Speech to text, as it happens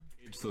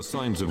It's the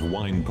Signs of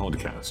Wine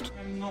podcast.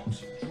 I'm not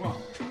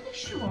drunk.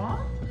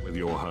 Sure. With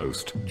your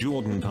host,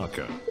 Jordan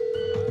Tucker.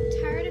 I'm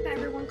tired of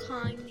everyone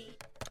calling me.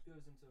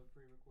 Goes into a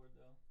pre-record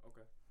though.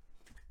 Okay.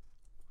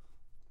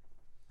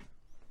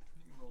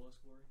 You can roll this,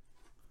 Corie.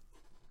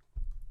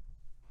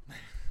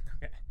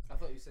 Okay. I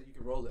thought you said you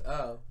could roll it.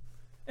 Oh.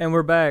 And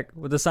we're back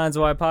with the Signs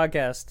of Wine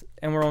podcast,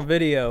 and we're on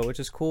video, which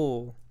is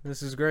cool.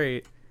 This is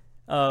great.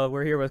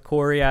 We're here with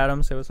Corie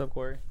Adams. Say what's up,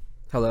 Corie.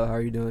 Hello, how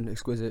are you doing?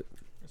 Exquisite.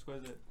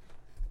 Exquisite.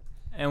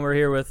 And we're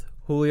here with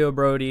Julio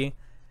Brodie,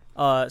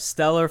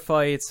 stellar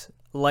fights,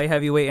 light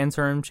heavyweight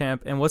interim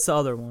champ, and what's the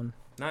other one?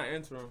 Not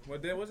interim.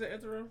 What was it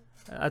interim?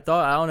 I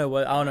don't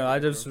know. I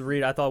just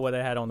read. I thought what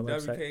they had on the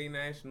website. WK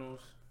Nationals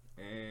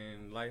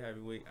and light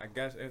heavyweight. I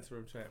guess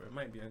interim champ. It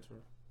might be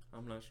interim.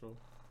 I'm not sure.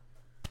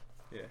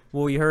 Yeah.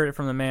 Well, you heard it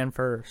from the man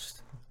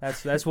first.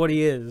 That's what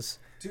he is.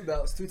 2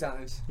 belts, 2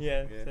 times.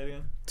 Yeah. Yeah. Say it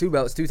again. 2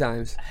 belts, 2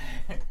 times.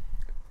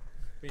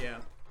 Yeah.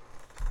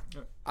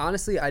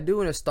 Honestly, I do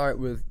want to start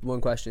with one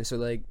question. So,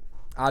 like,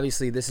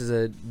 obviously, this is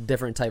a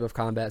different type of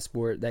combat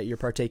sport that you're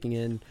partaking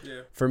in.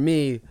 Yeah. For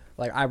me,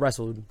 like, I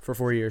wrestled for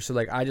 4 years. So,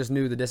 like, I just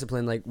knew the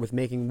discipline, like, with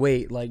making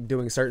weight, like,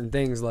 doing certain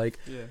things, like,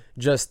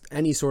 just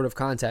any sort of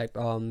contact.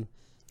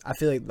 I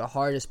feel like the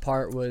hardest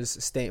part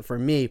was for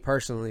me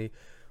personally,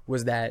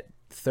 was that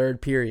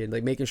third period,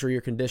 like making sure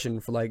you're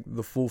conditioned for like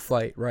the full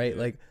fight, right?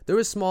 Like there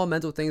was small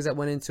mental things that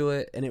went into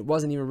it, and it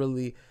wasn't even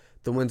really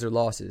the wins or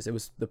losses. It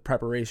was the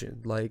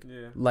preparation, like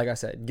I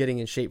said, getting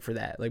in shape for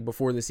that, like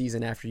before the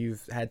season, after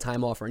you've had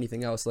time off or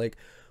anything else. Like,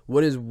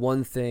 what is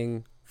one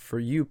thing for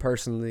you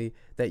personally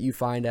that you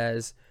find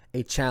as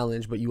a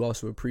challenge but you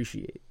also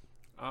appreciate?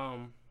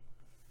 I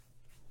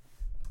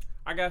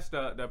guess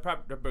the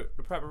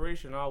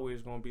preparation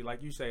always gonna be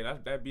like you say.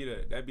 That be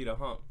the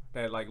hump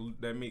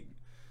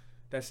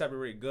that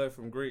separate good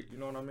from great, you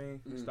know what I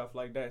mean? Stuff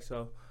like that.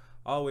 So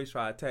I always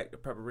try to attack the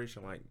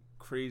preparation like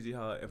crazy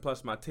hard. And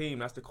plus my team,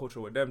 that's the culture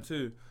with them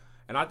too.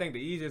 And I think the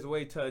easiest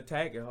way to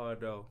attack it hard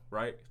though,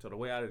 right? So the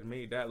way I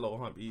made that little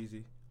hump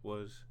easy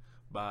was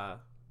by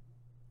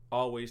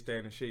always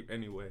staying in shape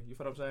anyway. You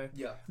feel what I'm saying?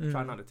 Yeah.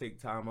 Try not to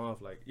take time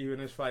off. Like even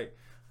this fight,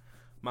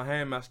 my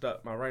hand messed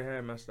up, my right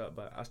hand messed up,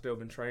 but I still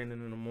been training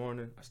in the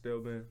morning. I still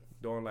been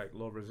doing like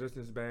low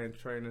resistance band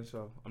training,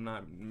 so I'm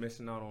not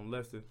missing out on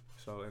lifting.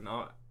 So and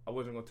I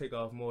wasn't gonna take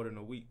off more than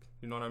a week.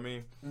 You know what I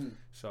mean?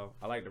 So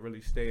I like to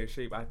really stay in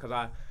shape,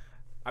 cause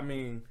I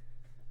mean,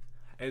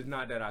 it's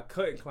not that I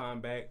couldn't climb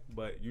back,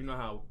 but you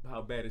know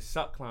how bad it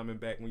suck climbing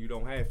back when you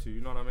don't have to.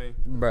 You know what I mean?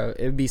 Bro,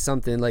 it'd be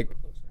something like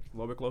A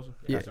little bit closer.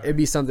 Yeah, it'd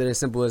be something as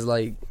simple as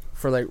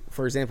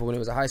for example, when it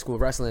was a high school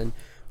wrestling,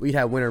 we'd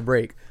have winter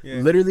break. Yeah.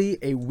 Literally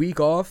a week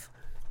off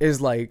is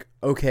like,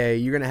 okay,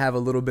 you're gonna have a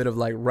little bit of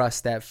like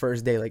rust that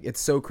first day. Like it's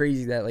so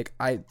crazy that like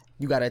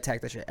you gotta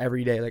attack that shit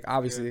every day. Like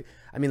obviously,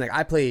 I mean, like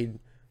I played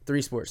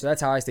 3 sports, so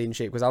that's how I stayed in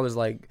shape, because I was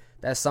like,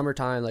 that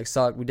summertime like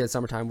sucked. We did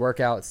summertime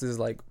workouts. This is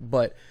like,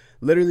 but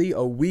literally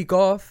a week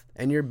off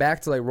and you're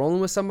back to like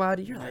rolling with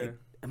somebody. You're like,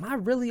 am I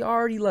really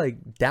already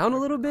like down a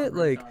little bit?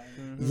 Like,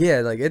 yeah,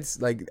 like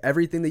it's like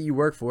everything that you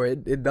work for,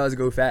 it does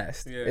go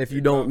fast if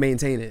you don't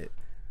maintain it.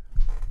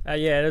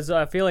 Yeah, it is,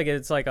 I feel like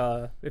it's like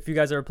if you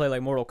guys ever play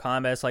like Mortal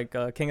Kombat, it's like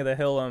King of the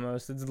Hill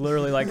almost. It's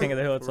literally like King of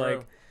the Hill. It's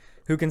like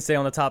who can stay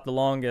on the top the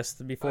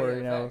longest before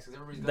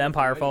the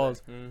Empire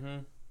falls.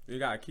 You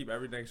gotta keep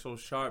everything so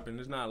sharp, and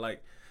it's not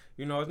like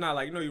you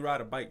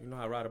ride a bike. You know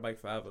how to ride a bike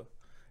forever.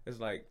 It's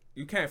like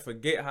you can't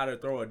forget how to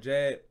throw a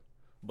jab,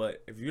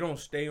 but if you don't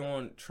stay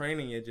on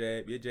training your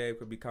jab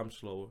could become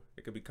slower.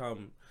 It could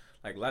become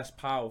like less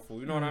powerful.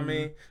 You know what I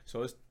mean?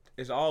 So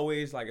it's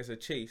always like it's a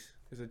chase.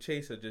 It's a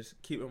chase of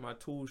just keeping my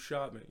tools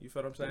sharp. You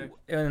feel what I'm saying?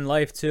 In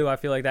life too, I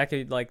feel like that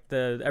could like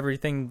the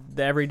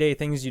everyday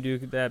things you do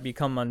that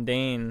become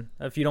mundane.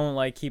 If you don't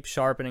like keep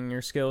sharpening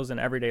your skills in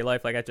everyday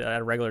life, like at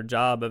a regular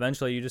job,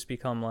 eventually you just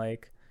become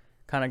like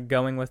kind of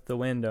going with the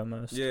wind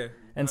almost. Yeah. 100%.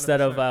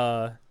 Instead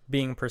of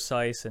being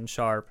precise and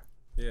sharp.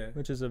 Yeah.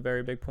 Which is a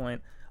very big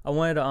point. I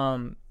wanted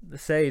to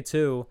say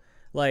too,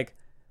 like.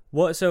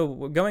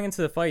 So going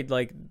into the fight,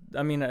 like,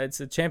 I mean, it's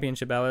a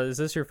championship bout. Is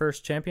this your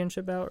first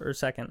championship bout or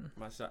second?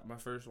 My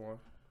first one.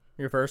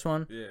 Your first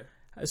one? Yeah.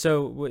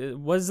 So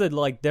what's the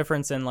like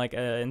difference in like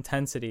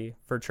intensity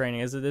for training?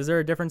 Is there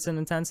a difference in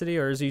intensity,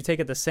 or do you take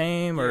it the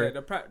same? Or yeah,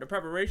 the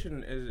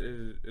preparation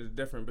is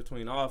different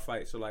between all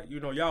fights. So like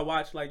y'all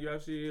watch like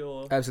UFC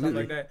or stuff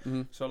like that.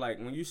 Mm-hmm. So like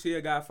when you see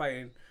a guy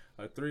fighting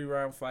a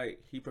 3-round fight,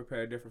 he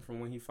prepared different from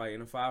when he fight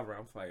in a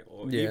 5-round fight.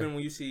 Or even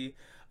when you see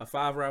a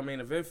 5-round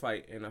main event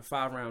fight and a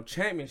 5-round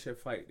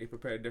championship fight, they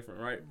prepare different,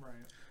 right?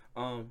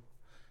 Right.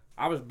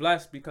 I was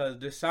blessed because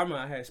this summer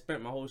I had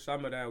spent my whole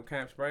summer down in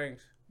Camp Springs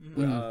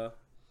with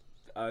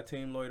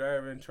Team Lloyd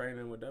Irvin,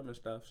 training with them and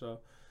stuff. So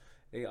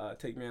they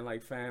take me in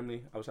like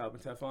family. I was helping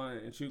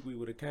Teflon and Chukwi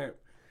with a camp.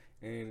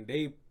 And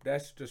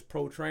that's just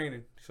pro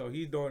training. So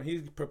he's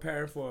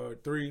preparing for a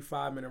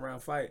 3-5-minute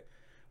round fight.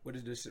 Which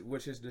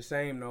is the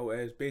same though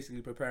as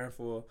basically preparing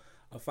for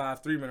a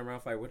 5-3-minute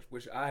round fight,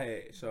 which I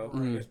had. So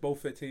it's both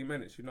 15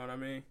 minutes. You know what I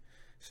mean?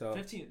 So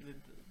 15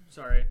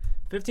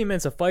 15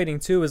 minutes of fighting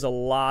too is a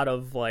lot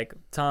of like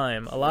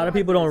time. A lot of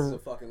people don't.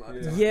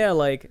 Yeah,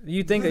 like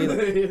you think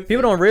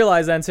people don't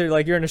realize that until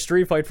like you're in a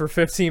street fight for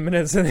 15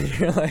 minutes and then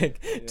you're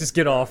like, just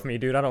get off me,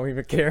 dude. I don't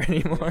even care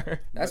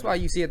anymore. That's why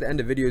you see at the end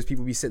of videos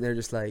people be sitting there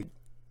just like.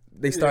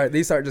 They start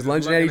just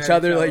lunging at each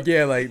other like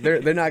like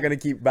they're not gonna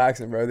keep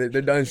boxing, bro.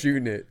 They're done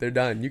shooting it. They're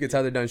done. You can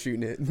tell they're done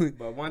shooting it.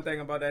 But one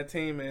thing about that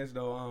team is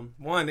though,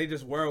 one, they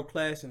just world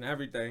class in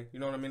everything. You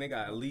know what I mean? They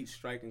got elite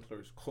striking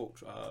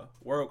coach,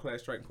 world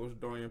class striking coach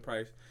Dorian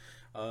Price.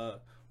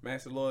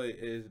 Master Lloyd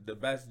is the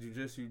best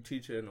jiu-jitsu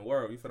teacher in the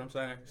world. You feel what I'm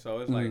saying? So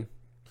it's like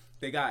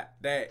they got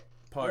that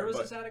part. Where was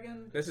this at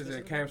again? This is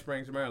in Camp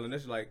Springs, Maryland.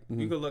 This is like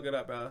you can look it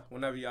up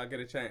whenever y'all get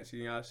a chance.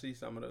 Y'all see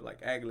some of the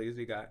like accolades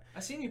he got. I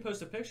seen you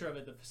post a picture of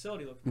it. The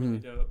facility looked really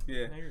dope.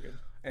 Yeah, no, you're good.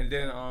 And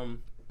then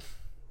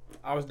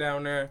I was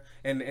down there,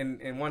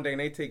 and one thing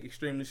they take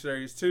extremely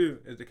serious too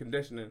is the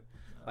conditioning.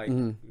 Like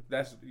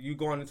that's you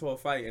going into a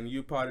fight and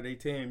you part of their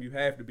team. You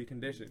have to be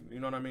conditioned. You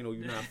know what I mean? Or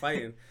you're not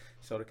fighting.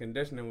 So the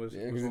conditioning was.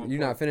 You're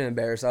not finna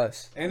embarrass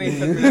us. And they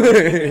took me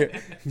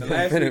the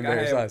last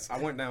week I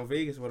went down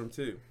Vegas with them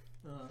too.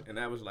 And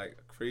that was like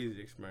a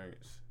crazy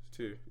experience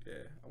too. Yeah,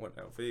 I went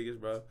down Vegas,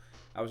 bro.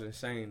 I was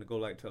insane to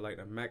go to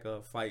the Mecca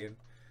of fighting.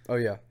 Oh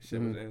yeah,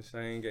 shit was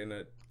insane.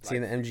 Getting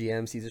seeing the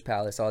MGM, Caesar's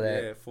Palace, all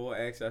that. Yeah, full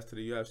access to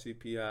the UFC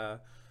PI,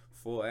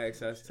 full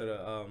access to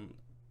the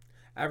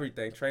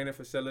everything, training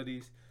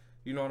facilities.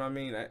 You know what I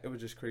mean? It was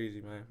just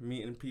crazy, man.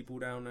 Meeting people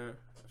down there,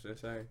 it's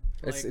insane.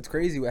 It's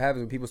crazy what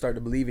happens when people start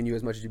to believe in you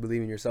as much as you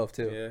believe in yourself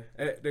too.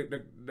 Yeah,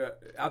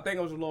 I think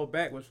it was a little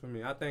backwards for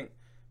me. I think.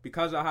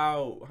 Because of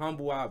how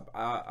humble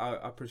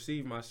I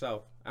perceive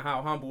myself and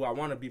how humble I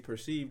want to be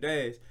perceived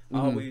as,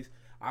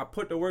 I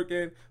put the work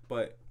in,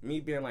 but me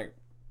being like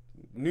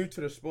new to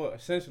the sport,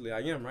 essentially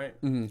I am, right?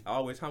 I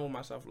always humble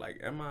myself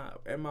like, am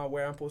I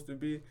where I'm supposed to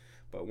be?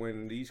 But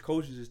when these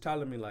coaches is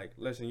telling me like,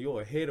 listen,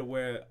 you're ahead of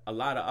where a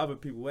lot of other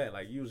people at,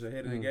 like you was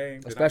ahead of the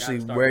game. Especially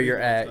where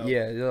you're at,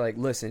 they're like,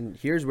 listen,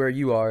 here's where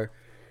you are.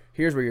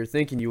 Here's where you're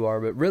thinking you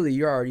are, but really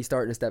you're already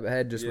starting to step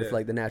ahead just with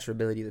like the natural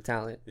ability, the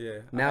talent.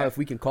 Yeah. Now if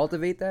we can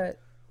cultivate that.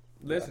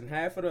 Listen,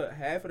 half of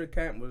the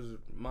camp was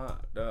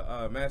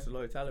the Master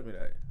Lloyd telling me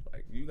that.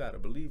 Like you gotta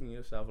believe in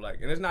yourself.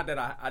 Like, and it's not that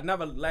I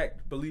never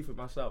lacked belief in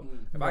myself.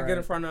 If I get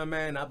in front of a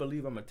man, I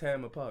believe I'm gonna tear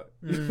him apart.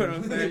 You know what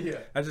I'm saying?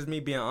 That's just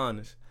me being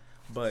honest.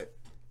 But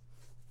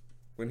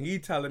when he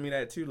telling me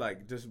that too,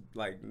 like just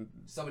like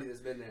somebody that's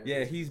been there.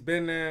 Yeah, he's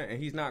been there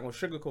and he's not gonna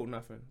sugarcoat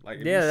nothing. Like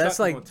if that's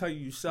suck, like gonna tell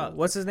you suck.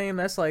 What's his name?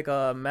 That's like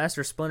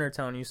Master Splinter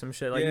telling you some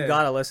shit. Like you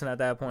gotta listen at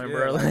that point,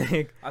 bro.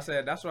 Like I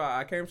said, that's why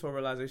I came to a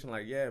realization.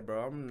 Like, yeah,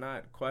 bro, I'm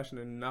not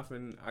questioning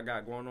nothing I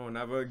got going on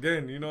ever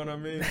again. You know what I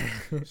mean?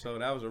 So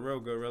that was a real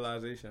good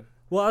realization.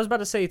 Well, I was about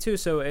to say too.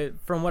 So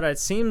from what it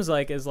seems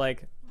like is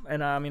like.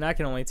 And I mean, I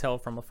can only tell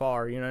from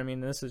afar, you know what I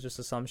mean? This is just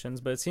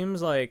assumptions, but it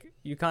seems like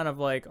you kind of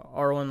like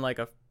are on like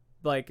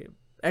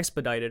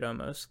expedited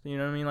almost, you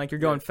know what I mean? Like you're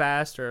going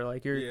faster,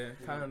 like you're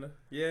kind of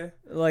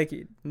like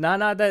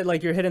not that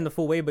like you're hitting the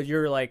full weight, but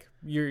you're like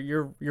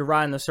you're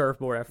riding the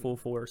surfboard at full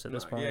force at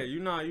this point. Yeah,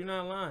 you're not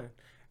lying.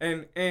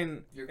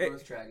 And your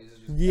growth track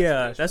is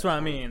just that's what I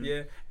mean.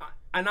 Yeah,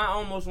 and I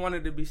almost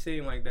wanted to be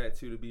seen like that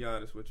too, to be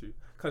honest with you,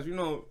 because you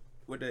know.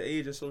 With the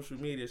age of social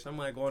media,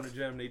 somebody go in the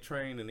gym, they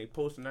train, and they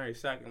posting every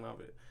second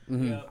of it.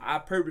 Yeah. I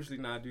purposely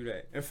not do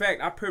that. In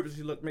fact, I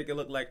purposely make it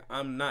look like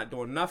I'm not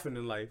doing nothing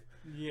in life.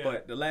 Yeah.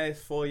 But the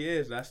last 4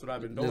 years, that's what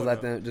I've been doing.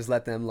 Just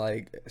let them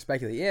like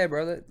speculate. Yeah,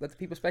 bro. Let the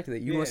people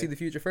speculate. You want to see the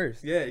future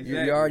first. Yeah,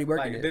 exactly. You're already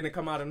working it. Then it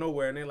come out of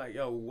nowhere, and they're like,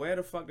 "Yo, where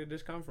the fuck did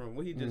this come from?"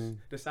 Well, he just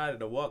decided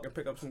to walk and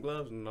pick up some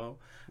gloves. No,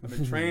 I've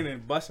been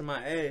training, busting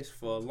my ass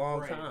for a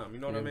long time. You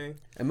know what I mean?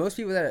 And most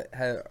people that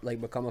have like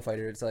become a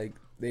fighter, it's like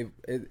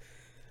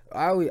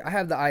I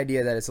have the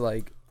idea that it's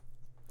like,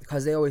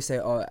 because they always say,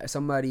 oh,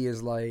 somebody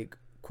is like,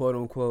 quote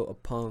unquote, a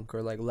punk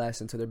or like less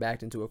until they're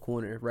backed into a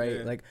corner, right?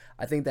 Yeah. Like,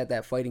 I think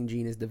that fighting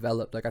gene is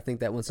developed. Like, I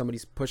think that when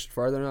somebody's pushed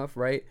further enough,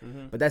 right?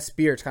 But that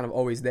spirit's kind of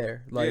always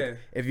there. Like,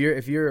 if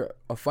you're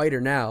a fighter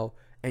now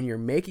and you're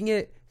making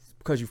it, it's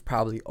because you've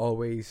probably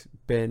always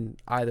been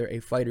either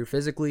a fighter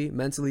physically,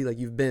 mentally, like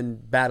you've been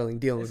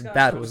dealing with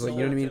battles, like, you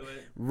know what I mean?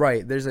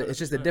 Right. It's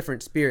just a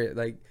different spirit.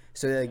 Like,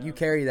 so like you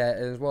carry that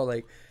as well,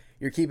 like,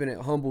 you're keeping it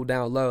humble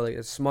down low, like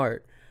it's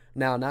smart.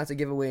 Now, not to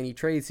give away any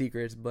trade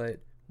secrets, but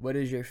what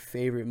is your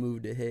favorite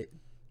move to hit?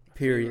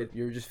 Period.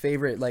 Your just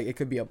favorite, like it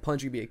could be a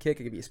punch, it could be a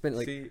kick, it could be a spin.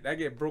 Like, see, that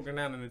get broken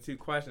down into two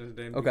questions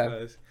then,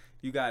 because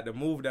you got the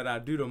move that I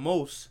do the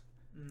most,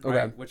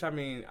 right? Which I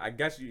mean, I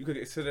guess you could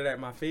consider that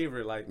my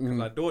favorite, like because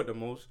I do it the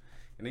most.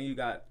 And then you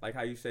got like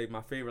how you say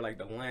my favorite, like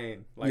the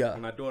lane. Like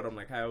when I do it, I'm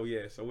like, hell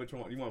yeah. So which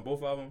one? You want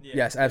both of them? Yeah.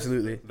 Yes,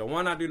 absolutely. The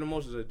one I do the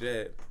most is a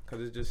jab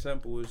because it's just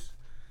simple.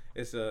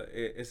 it's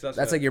such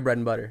that's like your bread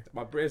and butter.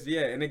 My bread,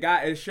 yeah, and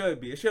it should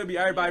be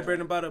everybody bread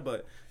and butter,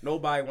 but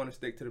nobody want to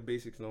stick to the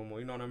basics no more.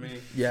 You know what I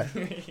mean? Yeah.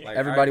 Like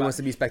everybody wants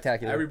to be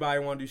spectacular. Everybody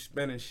want to do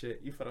spinning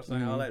shit. You feel what I'm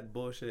saying? All that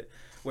bullshit.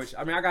 Which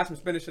I mean, I got some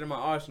spinning shit in my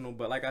arsenal,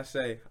 but like I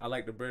say, I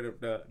like the bread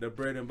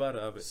and butter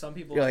of it. Some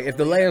people. You're like, if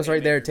the layup's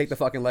right there, take the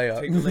fucking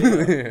layup. Take the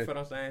layup. You feel what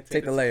I'm saying?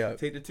 Take the layup.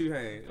 Take the two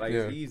hands. Like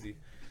it's easy.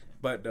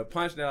 But the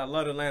punch that I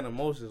love to land the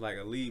most is like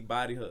a lead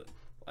body hook.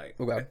 Like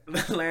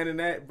landing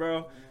that,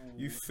 bro,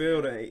 you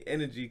feel the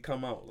energy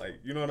come out. Like,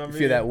 you know what I mean? You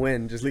feel that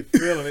wind just leave.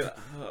 Feeling it.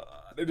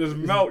 They just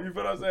melt. You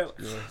feel what I'm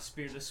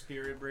saying? The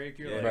spirit break.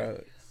 You're like,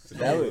 bro.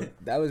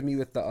 That was me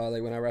with the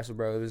like when I wrestled,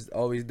 bro. It was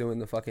always doing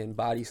the fucking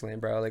body slam,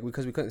 bro. Like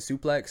because we couldn't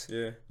suplex.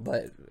 Yeah.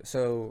 But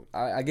so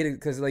I get it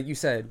because like you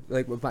said,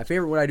 like with my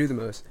favorite, what I do the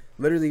most,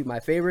 literally my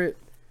favorite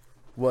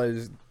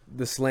was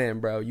the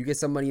slam, bro. You get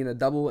somebody in a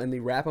double and they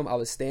wrap them. I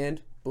would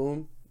stand,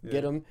 boom,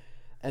 get them,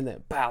 and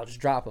then bow, just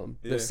drop them.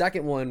 The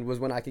second one was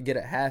when I could get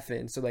it half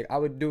in. So like I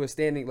would do a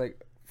standing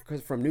like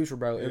because from neutral,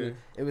 bro.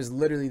 It was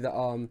literally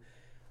the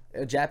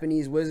a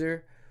Japanese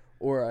whizzer.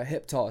 Or a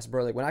hip toss,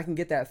 bro. Like when I can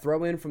get that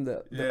throw in from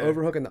the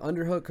overhook and the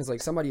underhook, because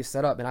like somebody is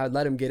set up and I would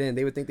let him get in.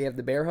 They would think they have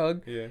the bear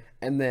hug,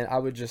 and then I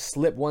would just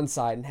slip one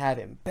side and have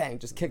him bang,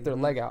 just kick their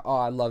leg out. Oh,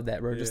 I love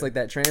that, bro. Just like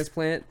that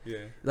transplant.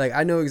 Like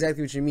I know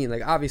exactly what you mean.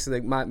 Like obviously,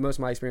 like most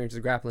of my experience is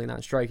grappling,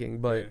 not striking,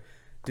 but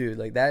dude,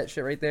 like that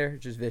shit right there,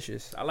 just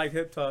vicious. I like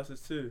hip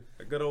tosses too.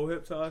 A good old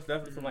hip toss,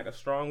 definitely from like a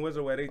strong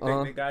wizard where they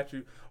think they got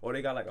you, or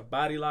they got like a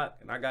body lock,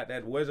 and I got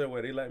that wizard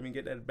where they let me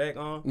get that back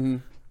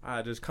on.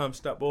 I just come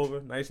step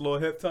over, nice little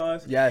hip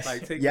toss. Yes,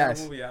 like take that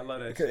movie. I love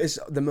that. It's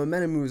the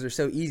momentum moves are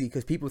so easy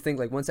because people think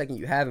like 1 second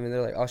you have them and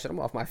they're like, oh shit, I'm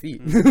off my feet.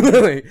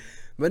 Like,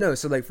 but no,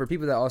 so like for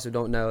people that also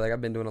don't know, like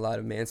I've been doing a lot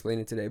of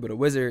mansplaining today, but a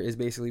wizard is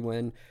basically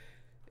when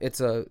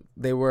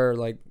they were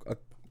like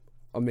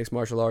a mixed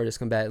martial artist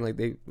combatant, like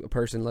a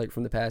person like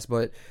from the past,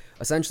 but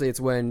essentially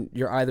it's when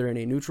you're either in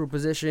a neutral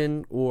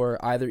position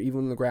or either even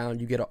on the ground,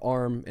 you get an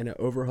arm and an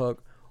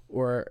overhook.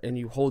 And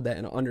you hold that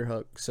in an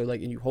underhook. So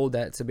like, and you hold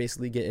that to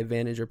basically get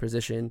advantage or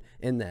position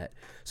in that.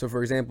 So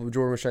for example, if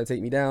Jordan was trying to take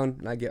me down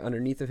and I get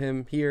underneath of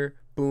him here,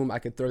 boom, I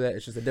could throw that.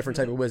 It's just a different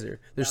type of wizard.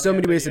 There's so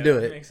many ways to do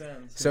it. Makes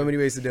sense. So many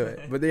ways to do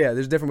it. But yeah,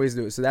 there's different ways to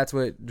do it. So that's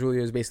what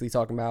Julio is basically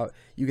talking about.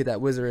 You get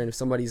that wizard, and if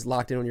somebody's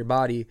locked in on your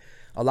body,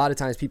 a lot of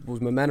times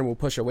people's momentum will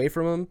push away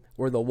from them,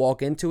 or they'll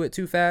walk into it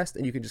too fast,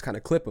 and you can just kind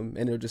of clip them,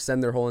 and it'll just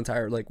send their whole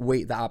entire like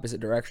weight the opposite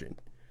direction.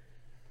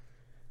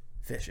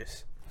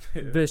 Vicious.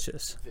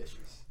 Vicious.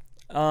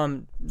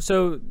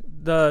 So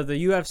the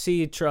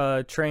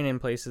UFC training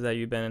places that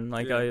you've been in,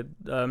 like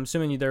I'm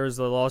assuming there was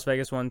the Las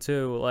Vegas one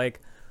too. Like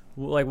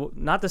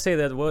not to say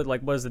that what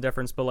is the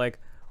difference, but like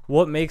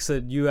what makes a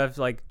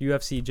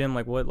UFC gym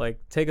like what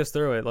like take us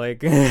through it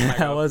like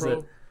how was it?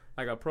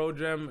 Like a pro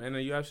gym and a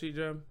UFC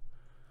gym,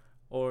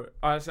 or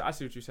I see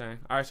what you're saying.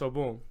 All right, so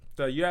boom,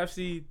 the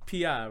UFC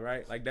PI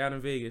right, like down in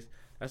Vegas.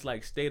 That's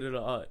like state of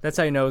the art. That's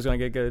how you know it's gonna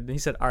get good. He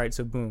said, "All right,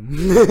 so boom."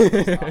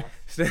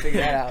 Figure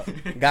that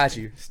out. Got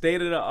you.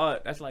 State of the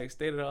art. That's like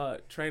state of the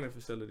art training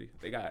facility.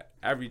 They got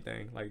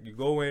everything. Like you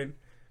go in,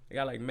 they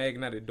got like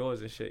magnetic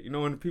doors and shit. You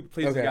know when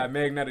places got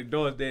magnetic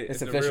doors,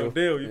 it's official. The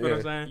real deal. You know what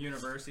I'm saying?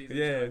 Universities.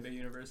 Big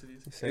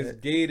universities. It's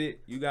gated.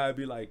 You gotta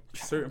be like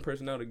certain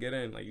personnel to get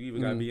in. Like you either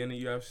gotta be in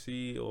the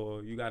UFC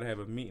or you gotta have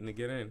a meeting to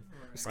get in.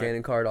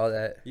 Scanning card, all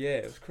that. Yeah,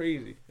 it's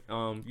crazy.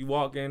 You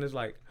walk in, it's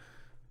like.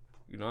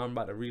 You know, I'm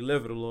about to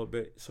relive it a little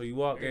bit. So you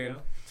walk in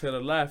to the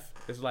left,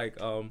 it's like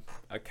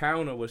a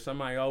counter with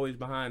somebody always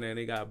behind there, and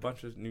they got a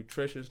bunch of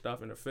nutrition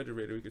stuff in the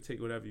refrigerator. You can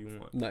take whatever you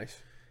want.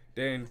 Nice.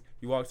 Then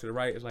you walk to the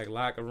right, it's like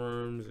locker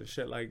rooms and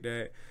shit like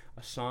that.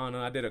 A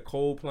sauna. I did a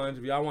cold plunge.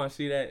 If y'all want to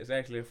see that, it's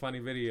actually a funny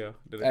video.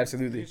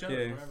 Absolutely.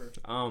 Yeah.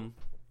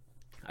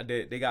 I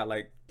did. They got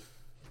like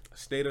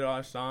state of the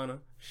art sauna.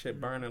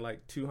 Shit burning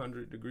like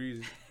 200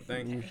 degrees. I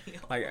think.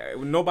 Like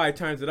nobody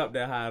turns it up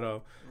that high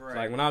though. Right.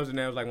 Like when I was in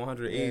there, it was like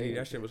 180. Yeah.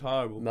 That shit was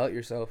horrible. Melt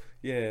yourself.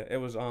 Yeah,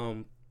 it was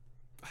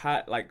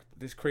hot, like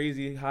this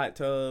crazy hot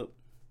tub.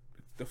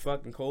 The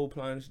fucking cold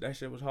plunge. That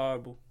shit was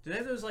horrible. Do they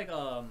have those like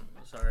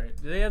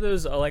Do they have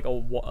those like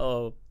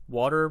a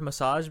water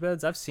massage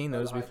beds? I've seen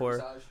those before.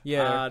 Massage?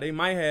 Yeah, they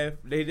might have.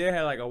 They did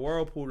have like a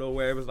whirlpool though,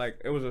 where it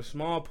was a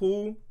small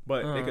pool,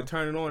 but they could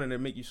turn it on and it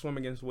make you swim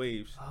against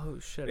waves. Oh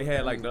shit! They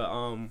had like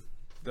the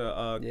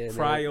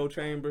cryo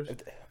chambers.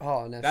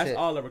 Oh, that's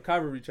all the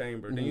recovery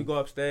chamber. Then you go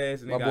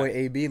upstairs and my boy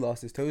AB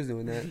lost his toes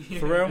doing that.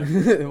 For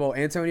real? Well,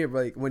 Antonio,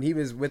 like when he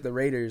was with the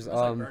Raiders,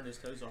 burned his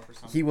toes off or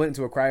something. He went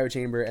into a cryo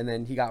chamber and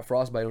then he got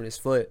frostbite on his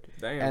foot.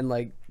 Damn. And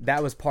like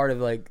that was part of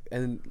like,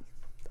 and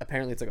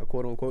apparently it's like a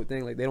quote unquote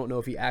thing. Like they don't know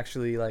if he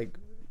actually like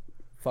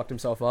fucked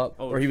himself up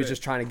or he was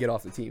just trying to get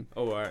off the team.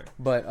 Oh, all right.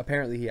 But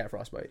apparently he had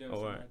frostbite. Oh,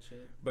 all right.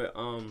 But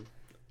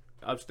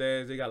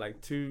upstairs they got like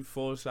 2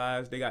 full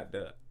size. They got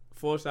the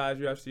full-size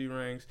UFC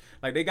rings.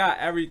 Like they got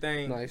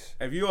everything. Nice.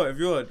 If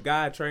you're a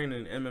guy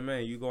training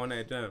MMA, you go in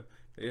that gym.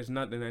 There's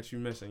nothing that you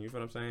missing. You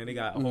feel what I'm saying? They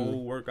got a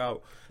whole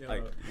workout,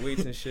 like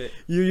weights and shit.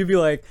 You'd be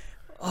like,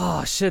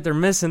 oh shit, they're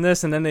missing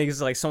this, and then they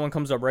just like someone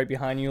comes up right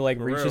behind you, like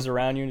For reaches real.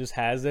 around you and just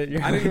has it.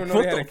 You're I didn't even know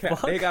what they had the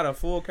fuck? they got a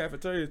full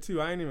cafeteria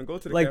too. I didn't even go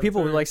to the like cafeteria.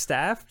 people were like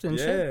staffed and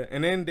yeah, shit.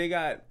 and then they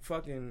got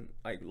fucking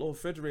like little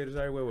refrigerators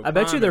everywhere. With I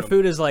bet prime you their in them.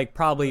 food is like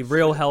probably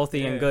real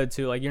healthy Yeah. and good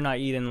too. Like you're not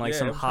eating like Yeah,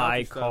 some it was high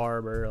healthy stuff.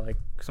 carb or like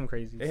some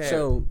crazy. They had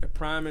So-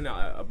 prime and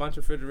a bunch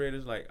of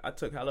refrigerators. Like I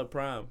took hella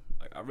prime.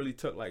 Like I really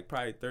took like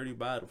probably 30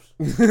 bottles.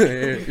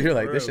 You're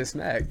like, this real. shit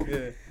smack.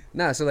 Yeah.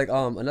 Nah, so like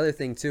another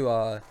thing too,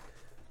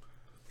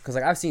 cause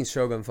like I've seen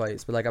Shogun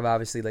fights, but like I've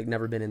obviously like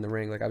never been in the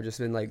ring. Like I've just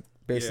been like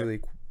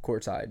basically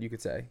courtside, you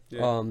could say.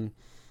 Yeah.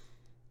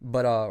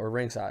 But or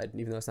ringside,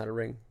 even though it's not a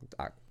ring,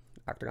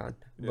 octagon.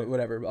 Yeah. But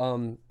whatever.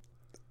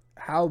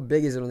 How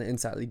big is it on the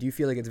inside? Like, do you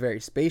feel like it's very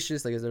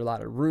spacious? Like, is there a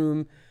lot of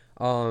room?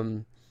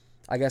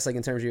 I guess like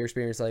in terms of your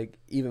experience, like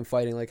even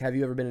fighting, like have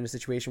you ever been in a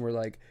situation where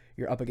like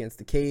you're up against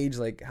the cage?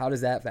 Like, how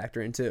does that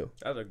factor in too?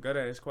 That was a good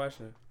ass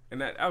question,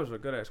 and that was a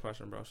good ass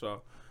question, bro.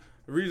 So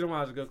the reason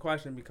why it's a good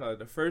question because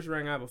the first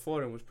ring I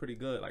before them was pretty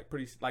good, like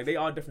they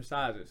all different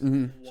sizes.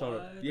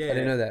 So yeah, I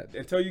didn't know that.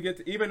 Until you get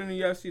to even in the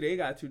UFC, they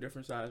got 2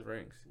 different size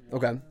rings.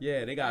 Okay.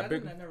 Yeah, they got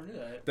big. I never knew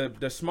that.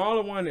 The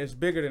smaller one is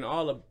bigger than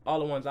all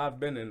the ones I've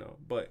been in though.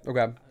 But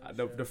Okay.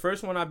 the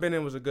first one I've been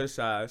in was a good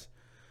size.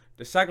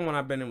 The second one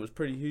I've been in was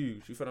pretty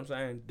huge. You feel what I'm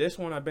saying? This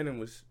one I've been in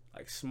was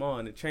like small,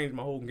 and it changed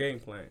my whole game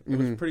plan. It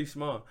was pretty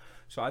small.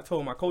 So I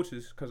told my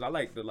coaches because I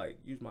like to like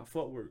use my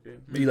footwork.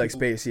 And Do you like people-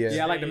 space? Yeah.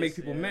 Yeah, I like to make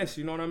people miss.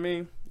 You know what I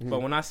mean?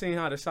 But when I seen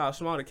how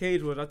small the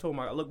cage was,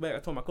 I looked back. I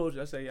told my coaches,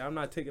 I said, yeah, I'm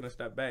not taking a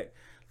step back.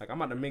 Like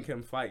I'm about to make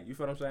him fight. You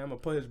feel what I'm saying? I'm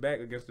gonna put his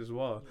back against this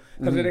wall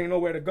because it ain't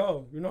nowhere to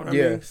go. You know what I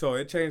Yeah. mean? So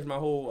it changed my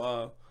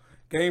whole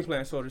game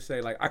plan, so to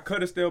say. Like I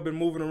could have still been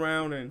moving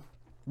around and.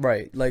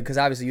 Right. Like, because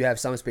obviously you have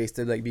some space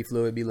to like be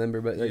fluid, be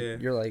limber, but like Yeah.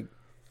 you're like,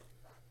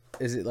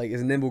 is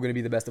nimble going to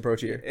be the best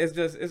approach here?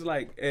 It's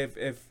like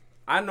if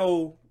I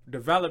know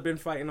developing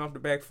fighting off the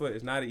back foot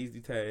is not an easy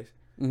task.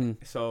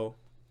 So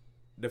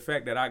the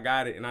fact that I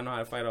got it and I know how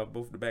to fight off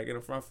both the back and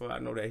the front foot, I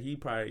know that he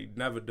probably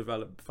never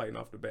developed fighting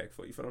off the back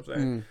foot. You feel what I'm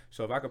saying?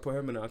 So if I could put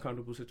him in an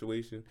uncomfortable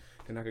situation,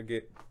 then I could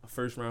get a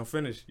first round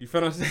finish. You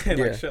feel what I'm saying?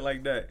 Yeah. Like shit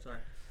like that.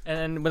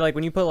 And but like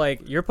when you put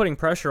like you're putting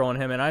pressure on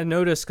him, and I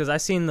noticed because I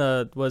seen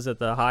the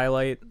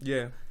highlight.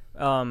 Yeah.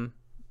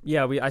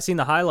 I seen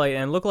the highlight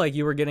and it looked like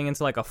you were getting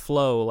into like a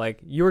flow, like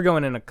you were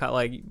going in a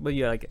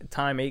like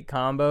time 8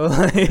 combo,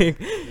 like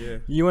Yeah.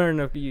 you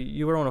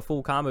were on a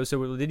full combo.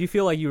 So did you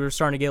feel like you were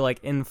starting to get like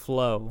in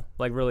flow,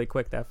 like really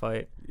quick that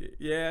fight?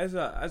 Yeah,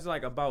 it's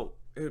like about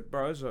it,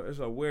 bro. It's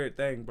a weird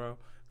thing, bro.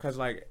 Cause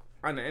like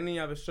under any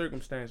other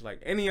circumstance,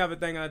 like any other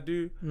thing I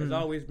do, has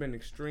always been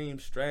extreme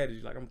strategy.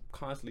 Like I'm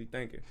constantly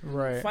thinking.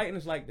 Right. Fighting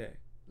is like that.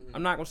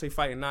 I'm not gonna say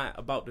fighting not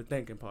about the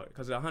thinking part,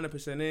 because it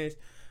 100% is,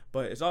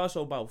 but it's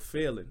also about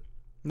feeling.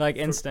 Like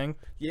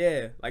instinct.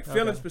 Yeah, like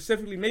feeling Okay.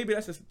 specifically. Maybe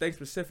that's a thing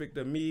specific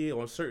to me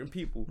or certain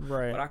people.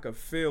 Right. But I could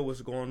feel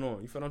what's going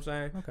on. You feel what I'm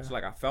saying? Okay. So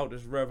like I felt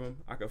this rhythm.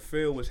 I could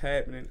feel what's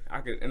happening.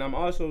 And I'm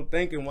also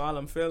thinking while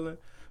I'm feeling.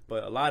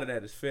 But a lot of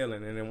that is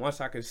feeling. And then once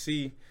I can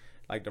see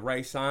like the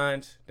right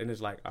signs, then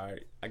it's like, all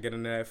right, I get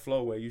into that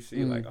flow where you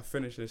see like a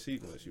finishing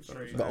sequence. You feel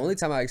what I'm saying? The only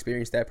time I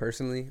experienced that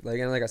personally, like,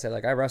 and like I said,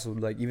 like I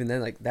wrestled, like even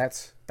then, like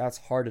that's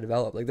hard to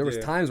develop. Like there was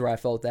Yeah. times where I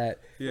felt that,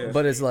 Yeah.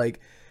 but it's like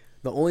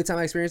the only time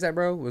I experienced that,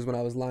 bro, was when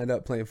I was lined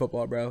up playing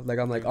football, bro. Like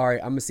I'm like, all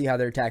right, I'm gonna see how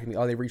they're attacking me.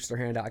 Oh, they reached their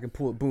hand out. I can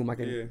pull it. Boom, I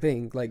can Yeah.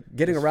 bing. Like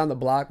getting around the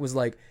block was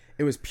like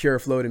it was pure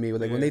flow to me.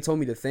 Like when Yeah. they told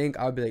me to think,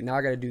 I would be like, now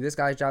I got to do this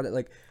guy's job. That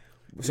like,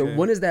 so Yeah.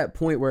 when is that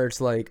point where it's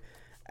like?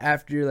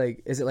 After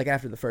like, is it like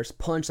after the first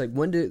punch? Like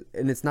when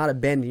and it's not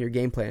abandoning your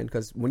game plan,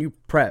 because when you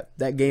prep,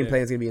 that game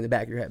plan is gonna be in the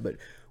back of your head. But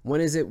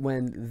when is it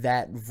when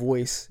that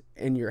voice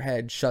in your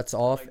head shuts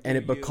off and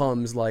it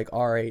becomes like,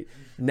 all right,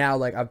 now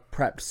like I've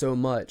prepped so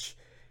much.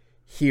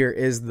 Here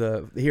is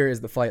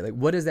the fight. Like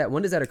what is that?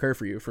 When does that occur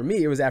for you? For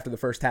me, it was after the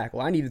first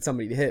tackle. I needed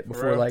somebody to hit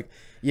before like,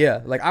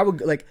 yeah, like I would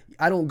like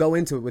I don't go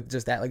into it with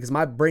just that, like because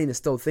my brain is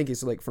still thinking.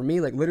 So like for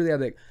me, like literally, I'm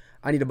like,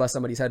 I need to bust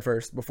somebody's head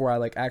first before I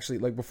like actually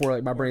like before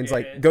like my brain's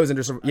like goes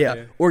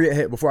into or get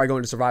hit before I go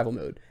into survival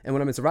mode. And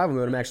when I'm in survival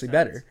mode, I'm actually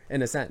better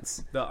in a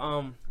sense.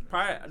 The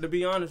probably to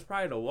be honest,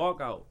 probably the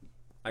walkout,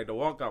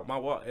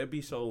 it'd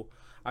be so.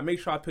 I make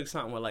sure I pick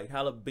something with like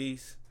hella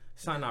bass,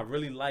 something I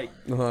really like.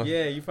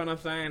 Yeah, you feel what I'm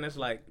saying? That's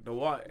like the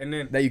walk, and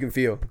then That you can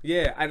feel.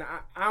 yeah, and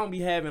I don't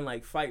be having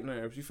like fight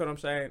nerves. You feel what I'm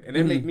saying? And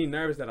it make me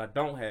nervous that I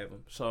don't have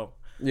them. So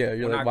Yeah,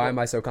 you're when like, I why go- am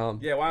I so calm?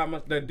 yeah, why am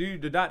I,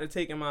 the doctor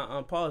taking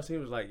my pulse? He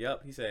was like,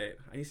 "Yep." He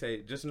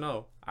said, just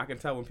know I can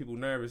tell when people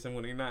nervous and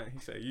when they not. He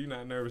said, "You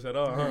not nervous at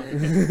all, huh?"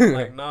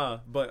 Like nah,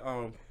 but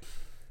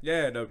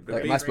yeah, the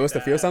Like, am I bass- supposed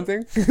to feel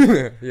something?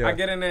 Yeah. I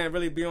get in there and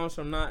really be on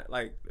some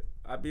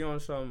I be on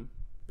some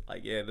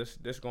like yeah,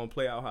 this gonna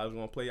play out how it's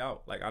gonna play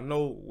out. Like I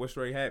know what's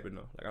already happened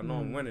though. Like I know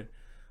I'm winning,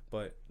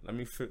 but let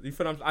me feel. You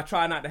feel I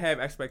try not to have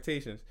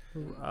expectations.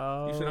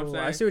 Oh, You see what I'm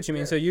saying? I see what you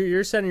mean. Yeah. So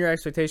you're setting your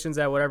expectations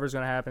that whatever's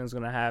gonna happen is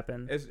gonna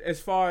happen.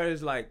 As far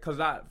as like, cause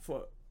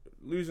for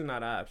losing not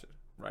an option,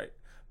 right?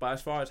 But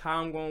as far as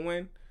how I'm gonna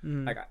win,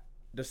 like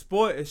the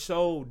sport is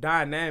so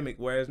dynamic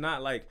where it's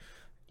not like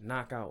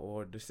knockout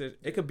or decision.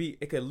 It could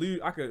lose.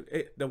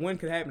 The win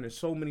could happen in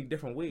so many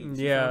different ways.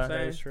 Yeah,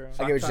 that is true.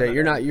 So I get what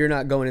you're saying. You're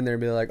not going in there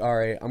and be like, all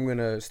right, I'm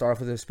gonna start off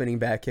with a spinning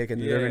back kick,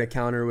 and they're gonna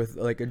counter with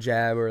like a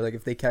jab, or like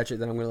if they catch it,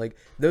 then I'm gonna like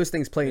those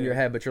things play in your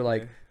head. But you're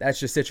like, that's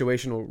just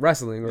situational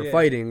wrestling or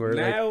fighting or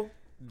now. Like,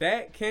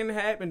 that can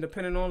happen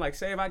depending on, like,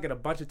 say if I get a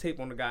bunch of tape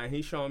on the guy and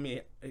he's showing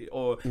me,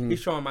 or he's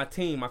showing my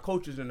team, my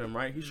coaches and them,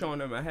 right? He's showing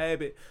them a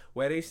habit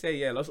where they say,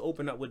 yeah, let's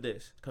open up with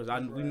this because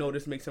we know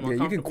this makes him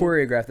uncomfortable. You can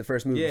choreograph the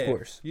first move, of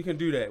course. You can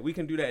do that. We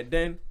can do that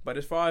then. But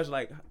as far as,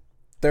 like,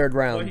 third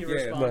round, when he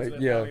responds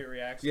with how he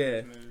reacts to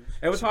his moves.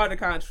 It was hard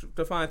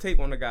to find tape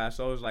on the guy,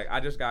 so it was like I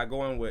just got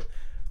going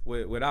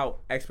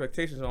without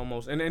expectations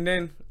almost. And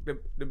then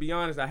to be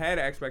honest, I had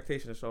an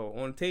expectation. So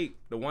on tape,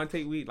 the one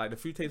tape the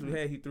few tapes we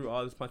had, he threw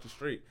all his punches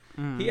straight.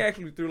 He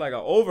actually threw like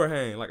an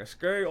overhand, like a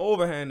scary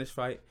overhand this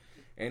fight.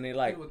 And they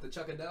like with the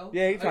Chuck Adele?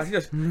 Yeah, he ducked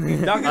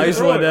Ice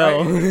through it,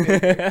 Liddell.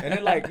 right? And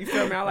then like you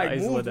feel me? I like Ice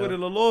moved Liddell. with it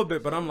a little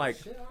bit, but I'm like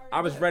I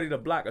was ready to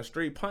block a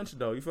straight punch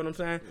though. You feel what I'm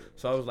saying?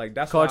 So I was like,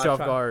 that's Caught why you off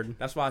guard.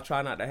 That's why I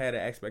try not to have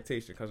that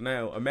expectation. Because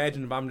now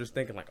imagine if I'm just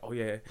thinking like, oh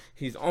yeah,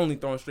 he's only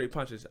throwing straight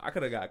punches. I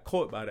could have got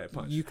caught by that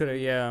punch. You could have,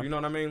 yeah. You know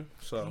what I mean?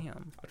 So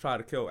Damn. I try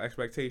to kill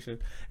expectation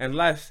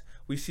unless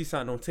we see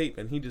something on tape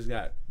and he just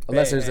got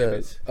Unless bad there's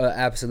habits. a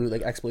absolute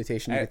like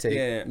exploitation you could take.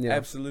 Yeah,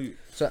 absolute.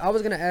 So I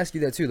was gonna ask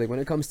you that too. Like when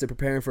it comes to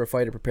preparing for a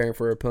fight or preparing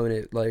for an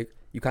opponent, like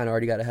you kind of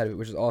already got ahead of it,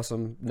 which is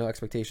awesome. No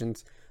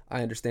expectations.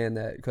 I understand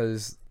that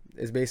because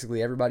it's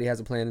basically everybody has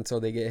a plan until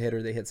they get hit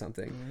or they hit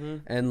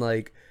something. And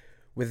like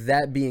with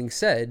that being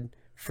said,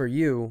 for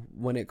you,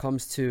 when it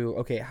comes to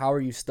okay, how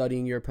are you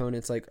studying your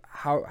opponents? Like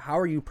how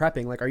are you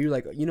prepping? Like are you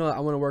like, you know, I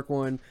want to work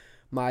on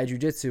my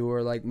jiu-jitsu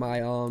or like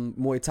my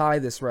Muay Thai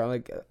this round,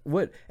 like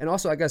what? And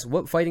also I guess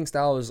what fighting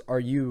styles are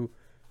you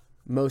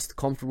most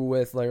comfortable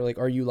with? Like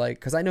are you like,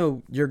 because I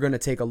know you're gonna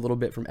take a little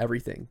bit from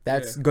everything.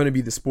 That's gonna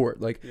be the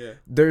sport. Like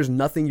there's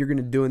nothing you're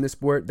gonna do in this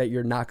sport that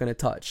you're not gonna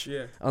touch,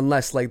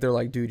 unless like they're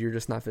like, dude, you're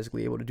just not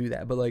physically able to do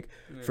that. But like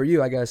for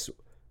you, I guess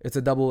it's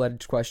a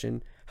double-edged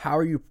question. How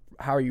are you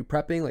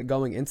prepping, like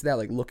going into that,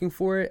 like looking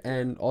for it?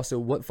 And also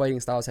what fighting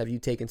styles have you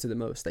taken to the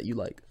most that you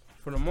like?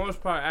 For the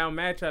most part, our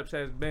matchups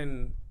has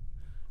been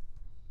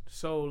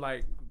so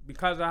like,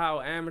 because of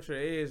how amateur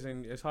it is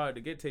and it's hard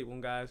to get tape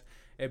on guys,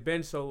 it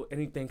been so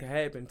anything can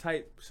happen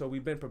type. So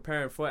we've been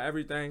preparing for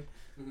everything.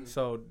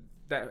 So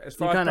that as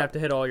far you as kind of have to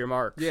hit all your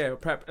marks. Yeah,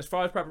 as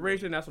far as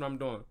preparation, that's what I'm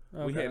doing.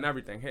 Okay. We hitting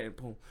everything,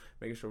 boom,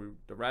 making sure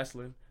the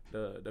wrestling,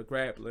 the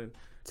grappling,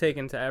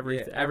 taken to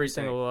every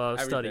single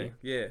study.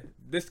 Yeah,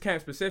 this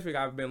camp specific,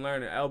 I've been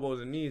learning elbows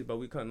and knees, but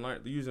we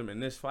couldn't use them in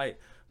this fight.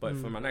 But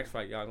for my next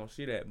fight, y'all gonna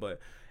see that. But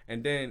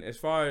and then as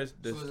far as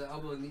the was the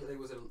elbow and knee, like,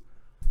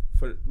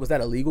 was that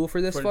illegal for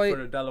this fight?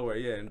 For the Delaware,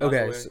 yeah. In Okay,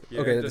 Delaware,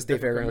 okay, the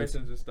state fairgrounds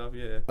and stuff,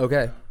 yeah.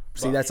 Okay.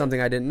 See, that's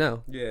something I didn't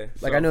know. Yeah.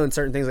 Like, I know in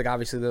certain things, like,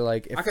 obviously, they're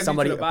like, if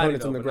somebody,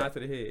 opponent's on the ground.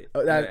 Not to the head.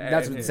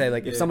 That's what to say.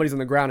 Like, if somebody's on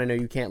the ground, I know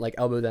you can't, like,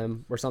 elbow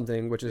them or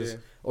something, which is,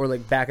 or,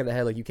 like, back of the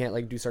head, like, you can't,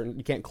 like,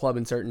 you can't club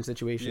in certain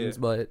situations,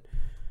 but.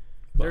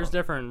 There's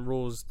different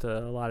rules to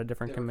a lot of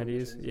different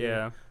committees.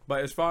 Yeah.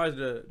 But as far as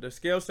the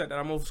skill set that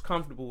I'm most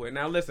comfortable with,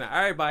 now listen,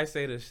 everybody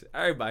say this.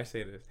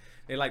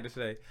 They like to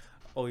say,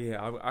 oh,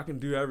 yeah, I can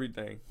do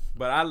everything.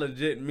 But I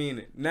legit mean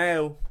it.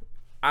 Now,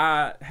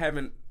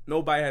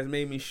 nobody has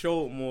made me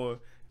show it more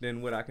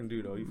than what I can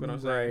do, though. You feel what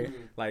I'm saying?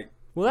 Like,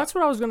 well, that's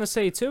what I was gonna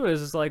say too.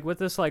 Is like with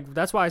this, like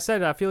that's why I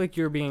said I feel like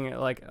you're being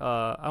like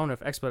I don't know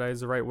if expedite is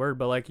the right word,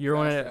 but like you're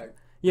on it.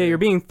 Yeah, you're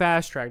being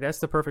fast tracked. That's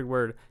the perfect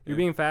word. You're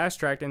being fast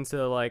tracked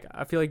into like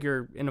I feel like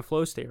you're in a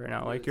flow state right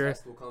now. Like your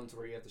test will come to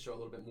where you have to show a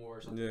little bit more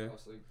or something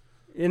else. Like,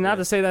 and not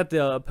to say that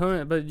the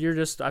opponent, but you're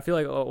just I feel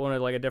like on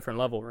like a different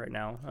level right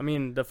now. I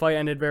mean, the fight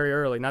ended very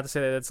early. Not to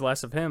say that it's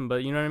less of him,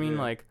 but you know what I mean.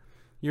 Like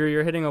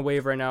you're hitting a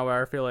wave right now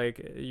where I feel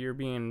like you're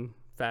being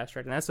fast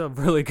tracked, and that's a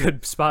really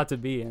good spot to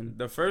be in.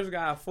 The first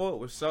guy I fought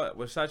was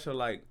such a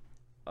like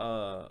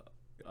a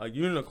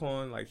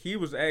unicorn. Like he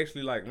was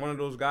actually like one of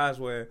those guys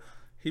where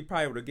he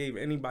probably would have gave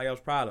anybody else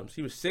problems.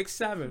 He was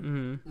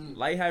 6'7",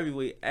 light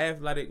heavyweight,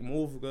 athletic,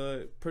 move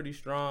good, pretty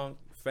strong,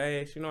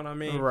 fast. You know what I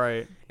mean?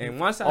 Right. And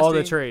once I all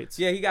seen, the traits.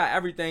 Yeah, he got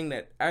everything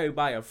that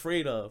everybody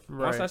afraid of.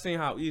 Right. Once I seen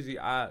how easy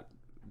I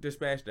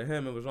dispatched to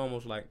him, it was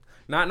almost like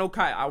not no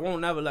kite. I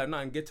won't never let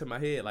nothing get to my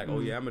head. Like, oh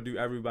yeah, I'm gonna do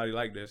everybody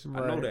like this.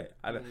 Right. I know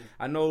that.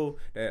 I know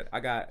that I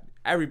got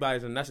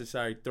everybody's a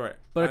necessary threat.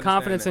 But a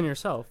confidence in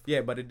yourself.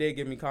 Yeah, but it did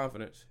give me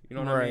confidence. You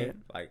know what I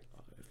mean? Like.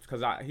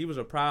 Because he was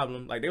a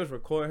problem. Like, they was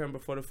recording him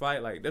before the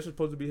fight. Like, this was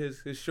supposed to be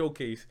his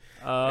showcase.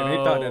 And they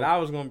thought that I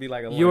was going to be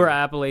like a You were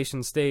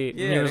Appalachian State.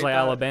 Yeah, and he was like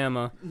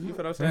Alabama. You know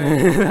what I'm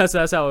saying?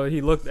 that's how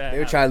he looked at. They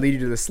were trying to lead you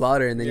to the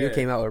slaughter, and then you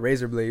came out with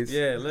razor blades.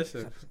 Yeah,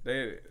 listen.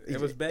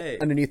 It was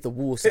bad. Underneath the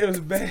wool. It was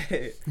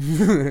bad.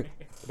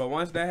 But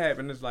once that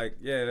happened, it's like,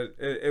 yeah,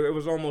 it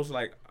was almost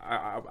like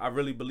I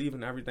really believe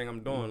in everything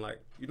I'm doing. Like,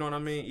 you know what I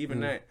mean?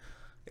 Even that.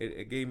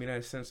 it gave me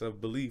that sense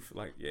of belief.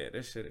 Like, yeah,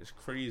 this shit is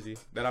crazy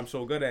that I'm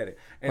so good at it.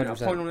 And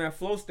 100%. I point on that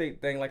flow state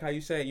thing, like how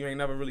you said, you ain't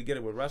never really get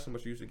it with wrestling,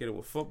 but you used to get it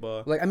with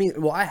football. Like, I mean,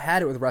 well, I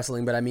had it with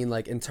wrestling, but I mean,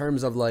 like, in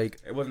terms of, like...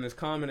 It wasn't as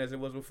common as it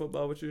was with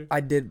football with you? I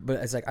did,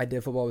 but it's like, I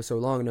did football for so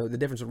long. No, the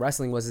difference with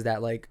wrestling was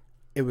that, like,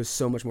 it was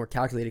so much more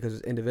calculated because it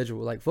was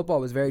individual. Like, football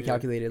was very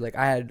calculated. Like,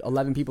 I had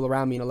 11 people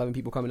around me and 11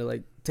 people coming to,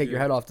 like, take your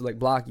head off to, like,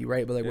 block you,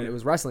 right? But, like, when it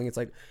was wrestling, it's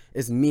like,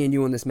 it's me and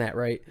you on this mat,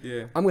 right?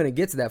 Yeah. I'm going to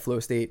get to that flow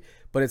state,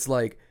 but it's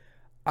like,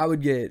 I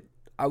would get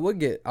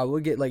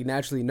like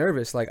naturally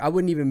nervous. Like, I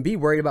wouldn't even be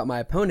worried about my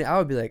opponent. I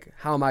would be like,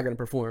 how am I going to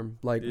perform?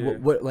 Like,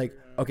 what, like,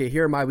 okay,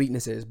 here are my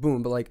weaknesses.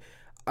 Boom. But, like,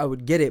 I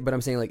would get it, but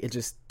I'm saying, like, it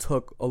just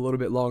took a little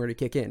bit longer to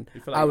kick in.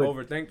 You feel like you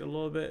overthinked a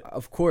little bit?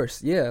 Of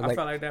course, yeah. I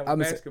felt like that with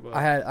basketball.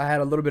 I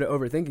had a little bit of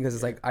overthinking because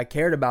it's like, I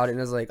cared about it,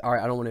 and it's like, all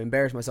right, I don't want to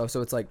embarrass myself.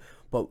 So it's like,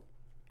 but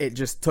it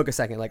just took a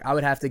second. Like, I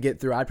would have to get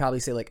through, I'd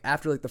probably say, like,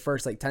 after, like, the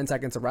first, like, 10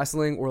 seconds of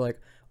wrestling, or,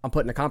 like, I'm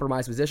put in a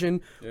compromised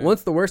position.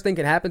 Once the worst thing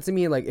can happen to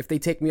me, like, if they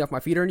take me off my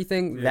feet or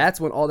anything, that's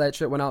when all that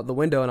shit went out the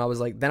window, and I was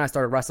like, then I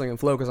started wrestling in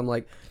flow because I'm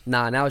like,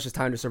 nah, now it's just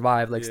time to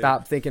survive. Like,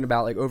 stop thinking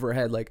about, like,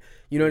 overhead. Like,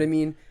 you know what I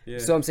mean?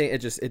 So I'm saying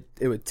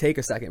it would take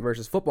a second,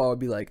 versus football would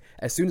be like,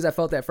 as soon as I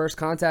felt that first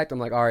contact, I'm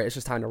like, all right, it's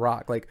just time to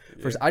rock. Like,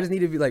 first, I just need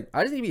to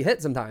be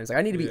hit sometimes. Like,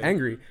 I need to be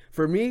angry.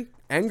 For me,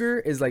 anger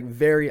is like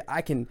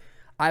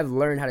I've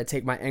learned how to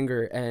take my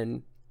anger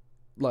and,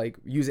 like,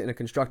 use it in a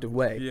constructive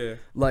way.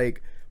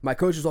 Like, my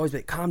coach was always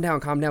like, calm down.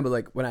 But,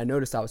 like, when I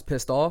noticed I was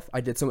pissed off,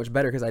 I did so much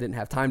better because I didn't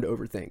have time to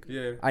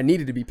overthink. I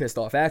needed to be pissed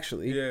off,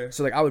 actually.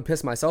 So, like, I would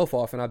piss myself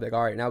off, and I'd be like,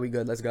 all right, now we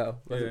good. Let's go.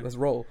 Let's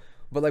roll.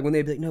 But, like, when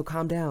they'd be like, no,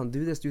 calm down.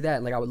 Do this, do that.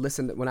 And, like, I would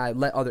listen. When I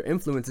let other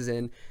influences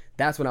in,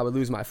 that's when I would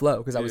lose my flow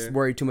because I was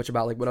worried too much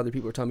about, like, what other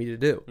people were telling me to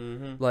do.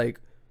 Like,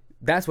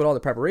 that's what all the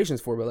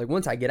preparation's for. But, like,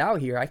 once I get out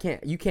here,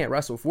 you can't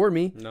wrestle for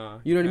me. Nah.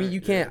 You know what I mean?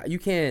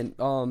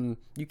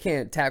 You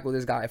can't tackle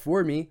this guy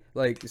for me.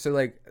 Like, so,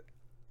 like,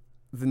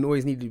 the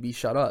noise needed to be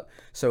shut up.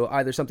 So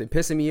either something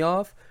pissing me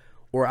off,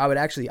 or I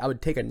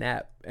would take a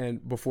nap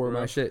and before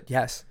my shit.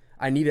 Yes,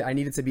 I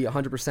needed to be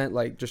 100%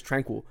 like just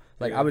tranquil.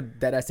 Like, I would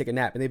dead ass take a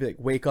nap, and they'd be like,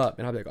 wake up,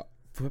 and I'd be like,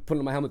 oh, put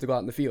on my helmet to go out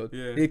in the field.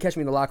 They'd catch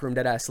me in the locker room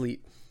dead ass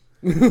sleep.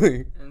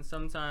 And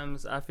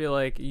sometimes I feel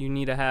like you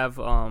need to have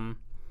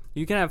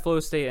you can have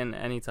flow state in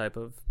any type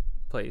of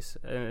place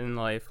in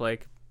life.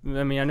 Like,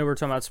 I mean, I know we're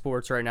talking about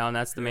sports right now, and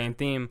that's the main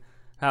theme.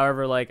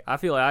 However, like, I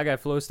feel like I got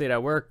flow state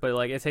at work, but,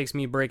 like, it takes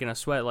me breaking a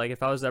sweat. Like,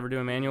 if I was ever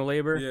doing manual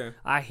labor,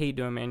 I hate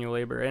doing manual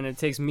labor. And it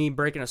takes me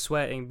breaking a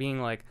sweat and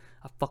being like,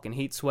 I fucking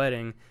hate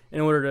sweating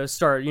in order to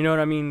start, you know what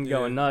I mean,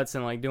 going nuts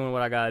and, like, doing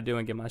what I got to do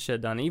and get my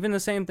shit done. Even the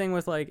same thing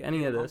with, like,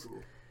 any of this.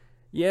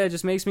 Yeah, it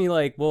just makes me,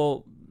 like,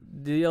 well,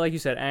 like you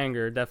said,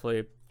 anger,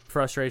 definitely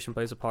frustration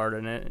plays a part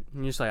in it. And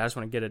you're just like, I just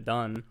want to get it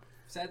done.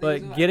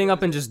 But getting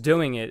up and just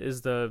doing it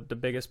is the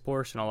biggest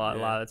portion a lot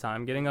of the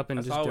time. Getting up and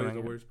that's just doing it. That's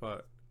always the worst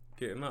part,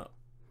 getting up.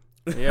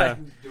 Yeah.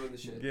 Doing the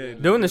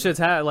shit. Doing the shit's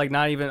like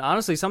not even,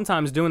 honestly,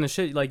 sometimes doing the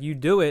shit, like, you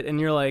do it and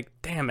you're like,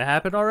 damn, it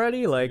happened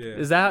already? Like,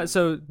 is that,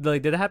 so,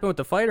 like, did it happen with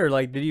the fight, or,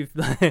 like, did you,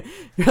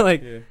 you're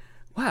like,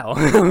 wow,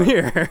 I'm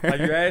here. Are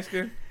you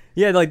asking?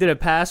 Yeah, like, did it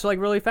pass, like,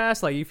 really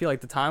fast? Like, you feel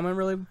like the time went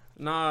really?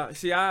 Nah,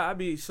 see, I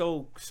be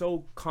so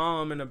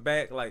calm in the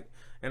back, like,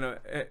 and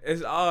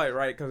it's odd,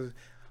 right, because,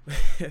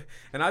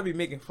 and I be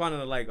making fun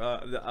of, like,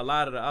 a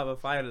lot of the other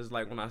fighters,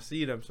 like, when I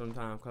see them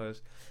sometimes,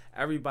 because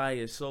everybody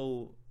is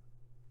so...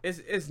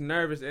 It's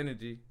nervous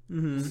energy.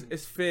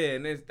 It's fear,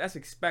 and that's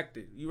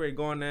expected. You ready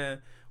going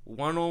there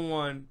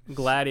 1-on-1,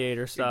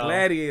 gladiator style,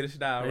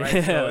 right?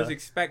 Yeah. So it's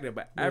expected.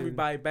 But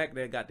everybody back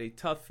there got their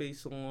tough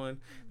face on.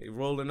 They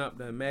rolling up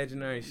the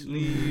imaginary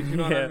sleeves. You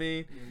know what I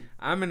mean?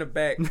 I'm in the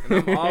back,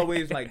 and I'm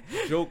always like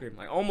joking,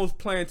 like almost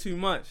playing too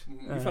much. You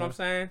feel what I'm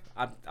saying?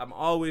 I'm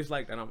always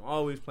like that. I'm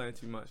always playing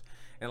too much.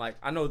 And, like,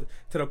 I know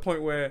to the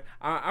point where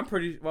I'm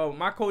pretty, well,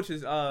 my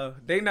coaches,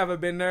 they never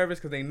been nervous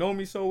because they know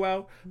me so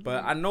well.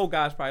 But I know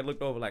guys probably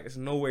looked over like, there's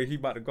no way he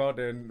about to go out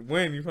there and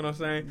win. You feel what I'm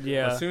saying?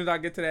 Yeah. As soon as I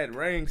get to that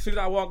ring, as soon as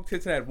I walk to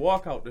that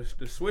walkout,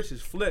 the switch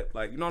is flipped.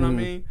 Like, you know what I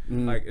mean?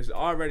 Like, it's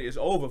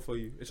over for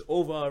you. It's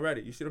over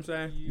already. You see what I'm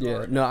saying?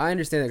 Yeah. No, I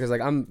understand that because,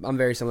 like, I'm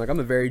very similar. Like, I'm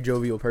a very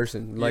jovial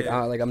person. Like,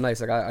 I'm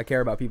nice. Like, I care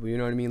about people. You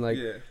know what I mean? Like,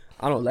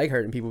 I don't like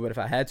hurting people, but if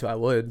I had to, I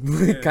would,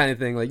 kind of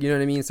thing. Like, you know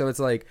what I mean? So it's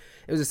like,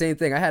 it was the same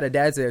thing. I had a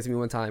dad say that to me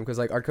one time because,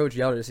 like, our coach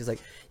yelled at us. He's like,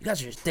 you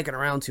guys are just dicking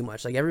around too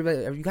much. Like,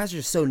 you guys are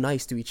just so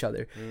nice to each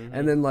other.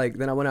 And then, like,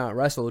 I went out and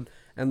wrestled,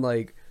 and,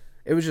 like,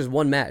 it was just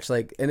one match.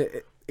 Like, and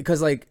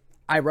because, like,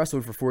 I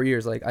wrestled for 4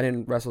 years. Like, I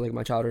didn't wrestle, like,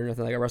 my childhood or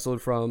nothing. Like, I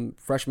wrestled from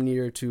freshman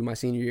year to my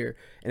senior year.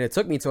 And it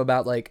took me to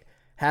about, like,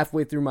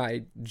 halfway through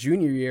my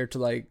junior year to,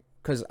 like,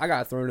 because I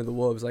got thrown to the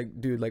wolves. Like,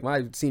 dude, like,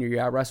 my senior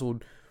year, I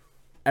wrestled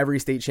every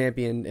state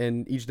champion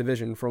in each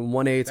division from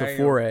 1A to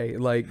 4A.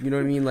 Like, you know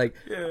what I mean? Like,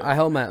 I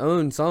held my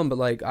own some, but,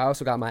 like, I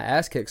also got my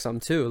ass kicked some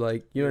too.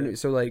 Like, you know what I mean?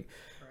 So, like,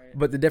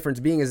 but the difference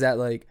being is that,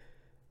 like,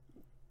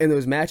 in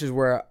those matches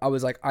where I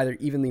was, like, either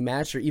evenly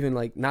matched or even,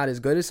 like, not as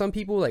good as some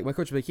people, like, my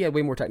coach was like, he had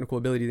way more technical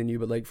ability than you,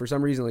 but, like, for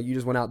some reason, like, you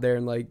just went out there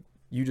and, like,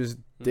 you just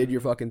did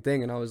your fucking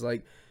thing. And I was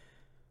like,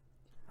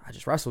 I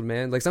just wrestled,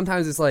 man. Like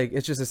sometimes it's like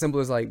it's just as simple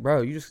as like,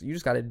 bro, you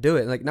just got to do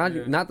it. Like not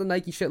the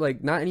Nike shit,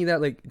 like not any of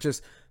that. Like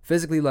just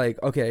physically,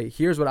 like okay,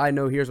 here's what I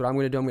know. Here's what I'm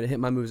gonna do. I'm gonna hit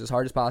my moves as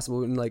hard as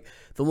possible. And like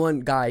the one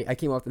guy, I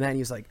came off the mat and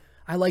he was like,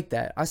 I like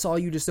that. I saw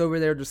you just over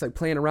there just like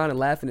playing around and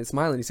laughing and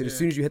smiling. He said as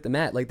soon as you hit the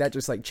mat, like that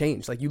just like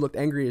changed. Like you looked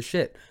angry as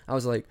shit. I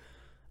was like,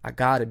 I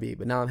gotta be,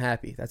 but now I'm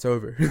happy. That's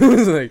over.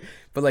 Like,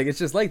 but like it's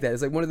just like that.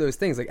 It's like one of those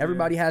things. Like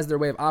everybody has their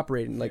way of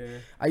operating. Like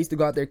I used to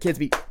go out there, kids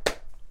be.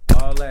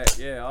 All that,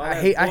 yeah. All I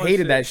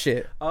hated that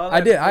shit. I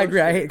did. I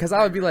agree. I hate because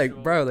I would be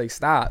like, bro, like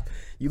stop.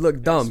 You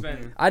look dumb.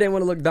 I didn't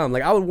want to look dumb.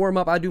 Like I would warm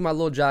up. I do my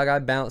little jog. I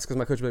bounce because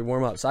my coach would like,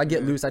 warm up. So I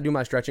get loose. I do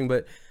my stretching,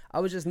 but I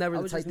was just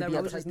never the type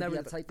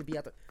to be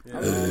at the.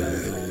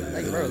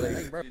 Like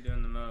bro,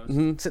 Doing the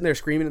most. sitting there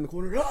screaming in the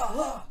corner.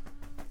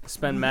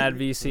 Spend mad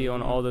VC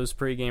on all those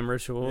pregame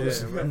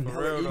rituals. Yeah, for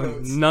real.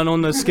 None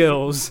on the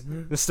skills.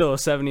 It's still a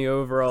 70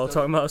 overall.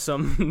 Talking about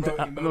some.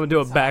 I'm gonna do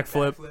a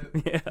backflip.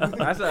 Yeah.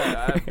 That's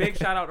a big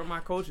shout out to my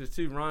coaches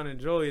too, Ron and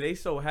Joey. They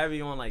so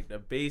heavy on like the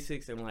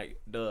basics and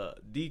like the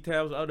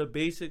details of the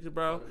basics,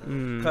 bro.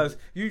 Cause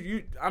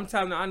I'm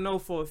telling you, I know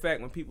for a fact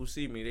when people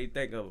see me, they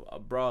think of a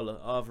brawler,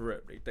 off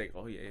rip. They think,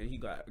 oh yeah, he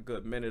got a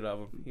good minute of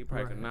him. He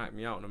probably can knock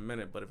me out in a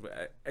minute. But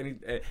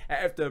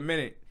after a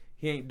minute,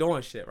 he ain't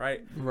doing shit,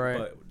 right? Right.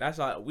 But that's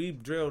how we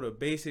drill the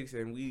basics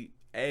and we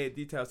add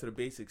details to the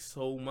basics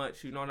so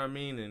much, you know what I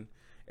mean?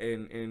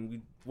 And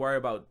we worry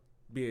about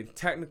being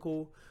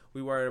technical.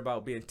 We worry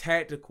about being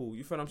tactical.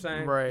 You feel what I'm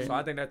saying? Right. So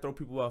I think that throw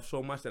people off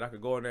so much that I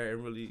could go in there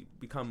and really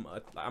become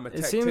I'm a It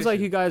tactician. seems like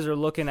you guys are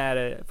looking at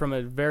it from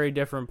a very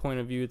different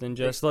point of view than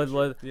just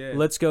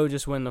let's go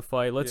just win the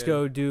fight. Let's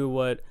go do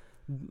what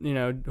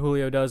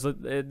Julio does.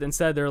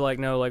 Instead, they're like,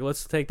 no, like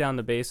let's take down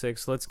the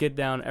basics. Let's get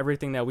down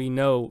everything that we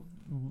know.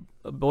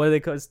 What do they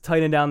call it?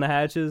 Tighten down the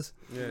hatches.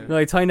 Yeah.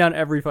 Like tighten down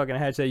every fucking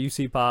hatch that you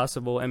see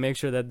possible, and make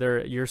sure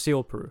that you're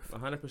seal proof.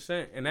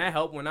 100%, and that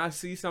helped when I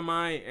see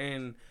somebody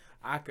and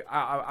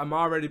I'm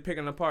already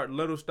picking apart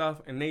little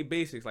stuff and they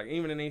basics, like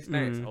even in their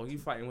stance. Oh, he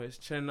fighting with his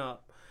chin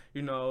up.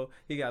 He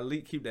got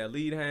keep that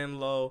lead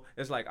hand low.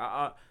 It's like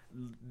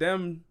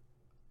them.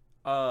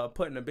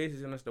 Putting the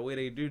basics in us the way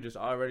they do just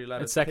already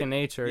let it's second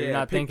nature. You're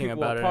not thinking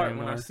about it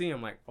anymore. When I see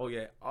him, like, oh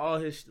yeah, all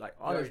his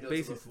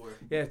basics,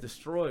 it's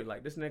destroyed.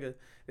 Like this nigga,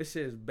 this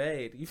shit is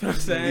bad. You feel what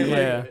I'm saying?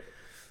 Yeah. Like,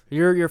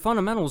 your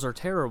fundamentals are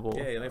terrible.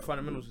 Yeah, their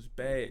fundamentals is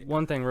bad.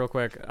 One thing real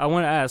quick, I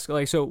want to ask,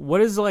 like, so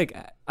what is like?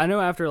 I know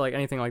after like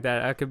anything like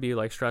that could be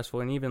like stressful,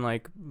 and even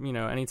like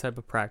any type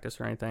of practice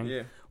or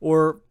anything,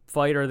 or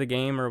fight or the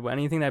game or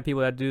anything that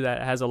people that do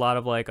that has a lot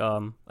of like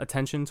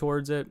attention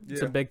towards it.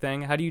 It's a big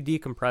thing. How do you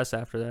decompress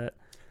after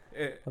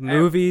that?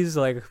 Movies,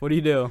 like what do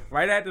you do?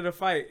 Right after the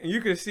fight, and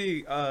you can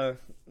see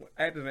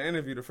after the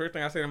interview, the first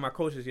thing I say to my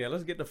coach is,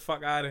 let's get the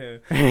fuck out of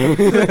here.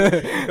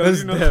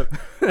 Because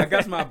I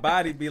guess my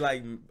body be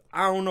like,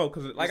 I don't know,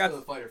 because like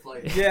fight or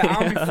flight. Yeah,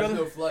 I don't be feeling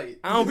no flight.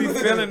 I don't be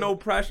feeling no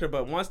pressure,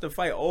 but once the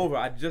fight over,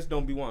 I just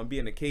don't be wanting to be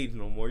in the cage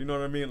no more. You know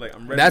what I mean? Like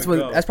I'm ready.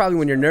 That's probably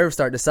when your nerves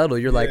start to settle.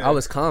 You're like, I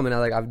was calm and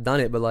I've done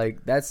it, but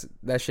like that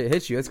shit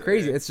hits you. It's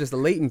crazy. It's just a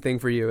latent thing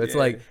for you. It's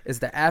like it's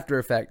the after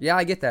effect. Yeah,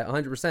 I get that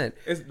 100%.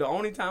 It's the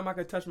only time I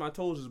can touch my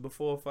toes is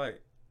before a fight.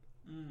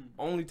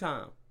 Only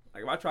time.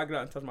 Like if I try to get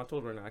out and touch my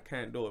toes right now, I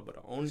can't do it. But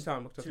the only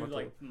time I touch my toes,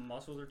 like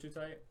muscles are too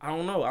tight. I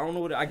don't know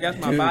what. I guess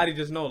my body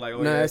just know. Like,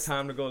 it's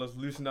time to go. Let's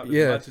loosen up as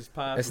much as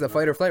possible. It's the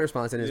fight or flight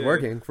response, and it's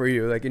working for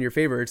you, like in your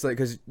favor. It's like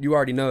because you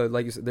already know,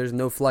 like you said, there's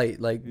no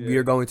flight. Like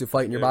you're going to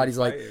fight, and your body's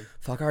like,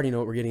 fuck, I already know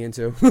what we're getting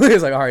into.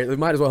 It's like, all right, we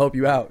might as well help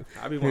you out.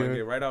 I be wanting to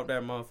get right out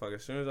that motherfucker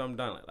as soon as I'm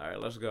done. Like, all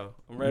right, let's go.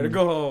 I'm ready to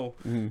go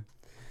home.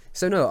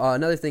 So no,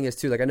 another thing is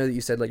too, like I know that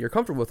you said like you're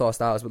comfortable with all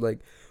styles, but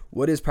like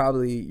what is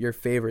probably your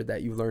favorite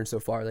that you've learned so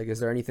far? Like is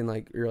there anything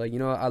like you're like,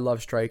 I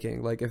love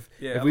striking. Like if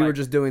we were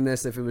just doing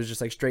this, if it was just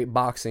like straight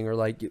boxing or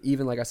like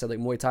even like I said like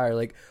Muay Thai or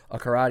like a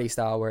karate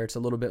style where it's a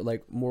little bit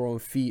like more on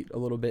feet, a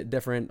little bit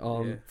different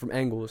from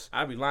angles.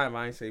 I'd be lying if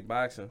I ain't say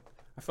boxing.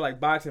 I feel like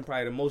boxing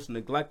probably the most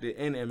neglected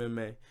in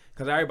MMA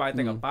because everybody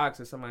think of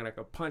boxing somebody that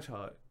can punch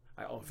hard.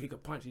 Like, if he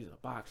could punch, he's a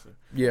boxer.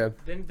 Yeah.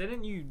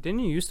 Didn't you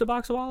used to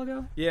box a while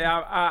ago? Yeah,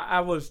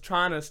 I was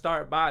trying to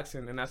start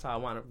boxing, and that's how I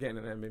wound up getting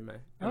in MMA.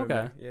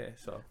 Okay. Yeah,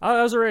 so.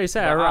 I was already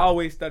saying. I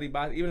always studied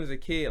boxing, even as a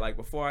kid. Like,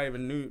 before I ever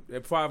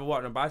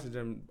walked in a boxing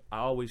gym, I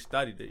always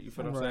studied it. You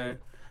feel what I'm saying?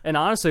 And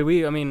honestly,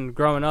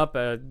 growing up,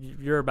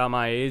 you're about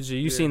my age.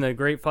 You've seen the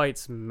great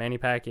fights, Manny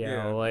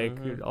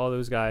Pacquiao, all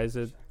those guys.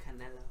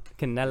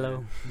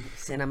 Canelo.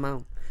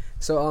 Cinnamon.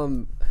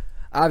 So,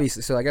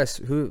 obviously, so I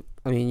guess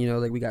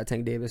like we got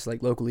Tank Davis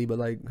like locally, but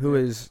like who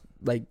is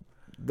like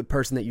the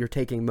person that you're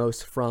taking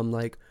most from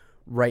like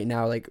right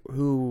now? Like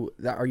who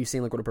are you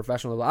seeing like on a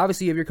professional level?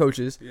 Obviously, you have your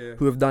coaches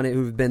who have done it,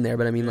 who've been there,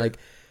 but I mean like,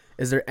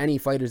 is there any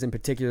fighters in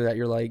particular that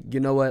you're like, you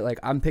know what, like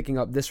I'm picking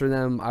up this for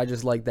them? I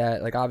just like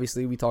that. Like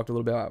obviously, we talked a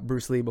little bit about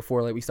Bruce Lee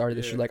before like we started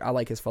this shit. Like I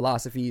like his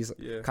philosophies,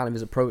 kind of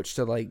his approach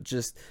to like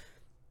just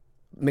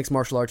mixed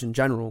martial arts in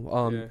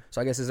general. So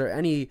I guess is there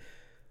any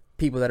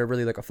people that are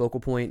really like a focal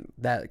point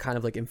that kind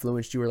of like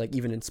influenced you or like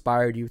even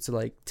inspired you to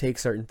like take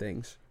certain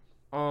things?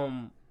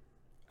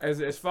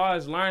 as far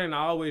as learning,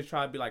 I always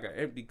try to be like an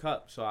empty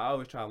cup. So I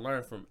always try to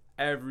learn from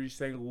every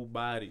single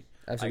body.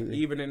 Absolutely. Like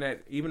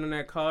even in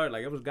that card,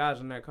 like it was guys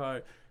in that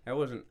card that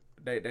wasn't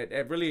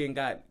that really ain't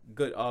got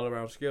good all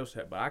around skill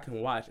set, but I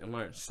can watch and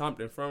learn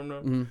something from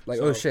them. Mm-hmm. Like,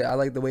 oh shit, I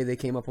like the way they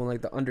came up on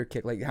like the under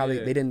kick, like how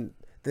they didn't,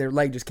 their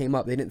leg just came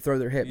up, they didn't throw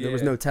their hip, there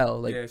was no tell,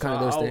 like kind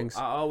of those things.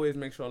 I always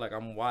make sure like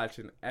I'm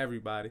watching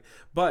everybody,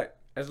 but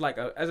as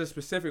a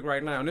specific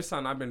right now, and this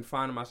something I've been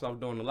finding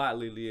myself doing a lot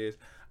lately is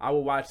I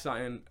will watch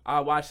something,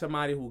 I'll watch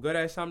somebody who good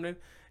at something,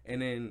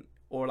 and then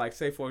or like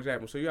say for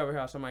example, so you ever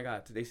hear somebody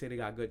they say they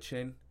got good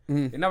chin,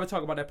 they never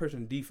talk about that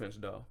person's defense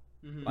though.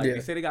 Like they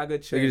say they got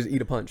good chin. They just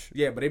eat a punch.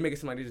 Yeah, but they make it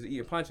seem like they just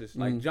eating punches.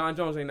 Like John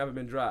Jones ain't never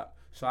been dropped.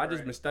 So I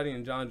just been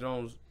studying John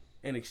Jones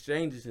in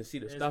exchanges and see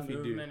the stuff he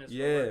do.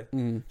 Yeah.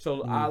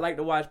 So I like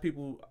to watch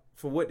people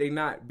for what they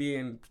not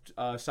being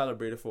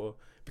celebrated for,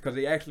 because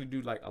they actually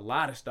do like a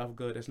lot of stuff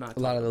good. It's not a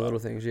lot of the little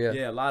things.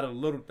 Yeah, a lot of the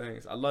little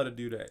things. I love to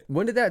do that.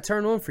 When did that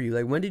turn on for you?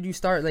 Like when did you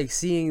start like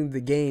seeing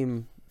the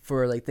game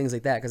for like things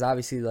like that? Because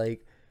obviously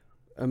like,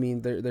 I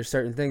mean, there's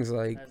certain things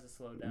like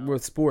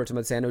with sports. I'm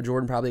about to say, I know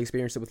Jordan probably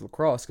experienced it with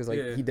lacrosse because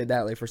like he did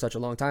that like for such a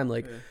long time.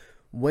 Like,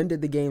 when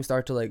did the game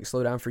start to like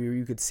slow down for you?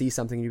 You could see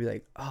something and you'd be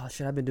like, oh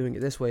shit, I've been doing it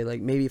this way. Like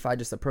maybe if I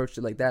just approached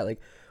it like that, like,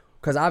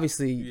 because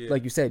obviously,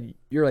 like you said,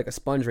 you're like a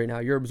sponge right now.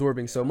 You're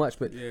absorbing so much,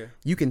 but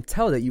you can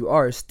tell that you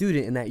are a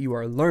student and that you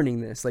are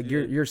learning this. Like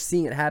you're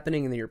seeing it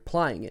happening and then you're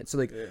applying it. So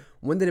like,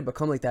 when did it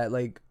become like that?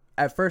 Like.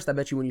 At first, I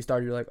bet you when you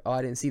started, you're like, "Oh,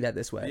 I didn't see that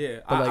this way." Yeah,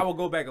 but I will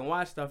go back and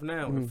watch stuff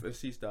now and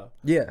see stuff.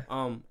 Yeah.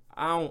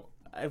 I don't.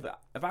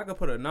 If I could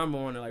put a number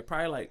on it, like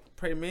probably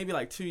maybe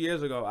like 2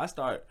 years ago, I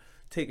started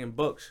taking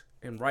books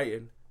and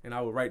writing, and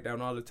I would write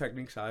down all the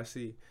techniques I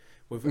see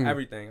with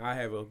everything. I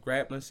have a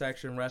grappling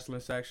section,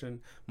 wrestling section,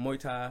 Muay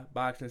Thai,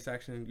 boxing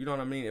section. You know what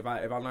I mean? If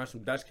I learned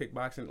some Dutch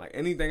kickboxing, like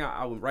anything,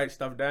 I would write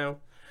stuff down,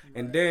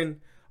 and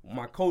then.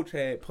 My coach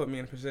had put me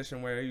in a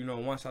position where, you know,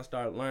 once I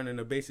started learning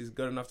the basics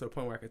good enough to the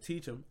point where I could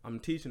teach them, I'm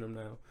teaching them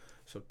now.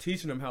 So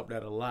teaching them helped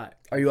that a lot.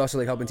 Are you also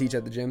like helping teach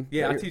at the gym?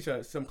 Yeah, I teach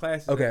some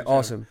classes. Okay,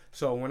 awesome.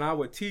 So when I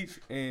would teach,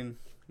 and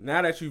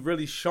now that you've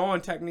really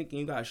shown technique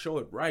and you gotta show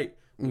it right,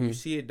 when you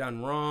see it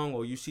done wrong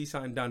or you see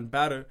something done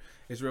better,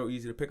 it's real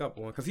easy to pick up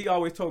on. Because he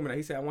always told me that.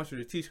 He said, I want you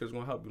to teach because it's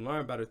going to help you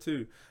learn better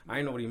too. I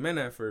didn't know what he meant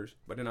at first,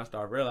 but then I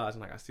started realizing,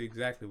 like, I see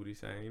exactly what he's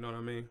saying. You know what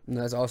I mean? No,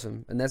 that's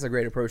awesome. And that's a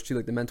great approach too.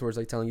 Like the mentors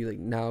like telling you, like,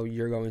 now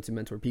you're going to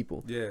mentor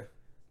people. Yeah.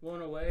 Well,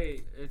 in a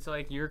way, it's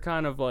like you're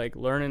kind of like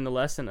learning the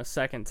lesson a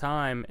second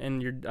time, and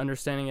you're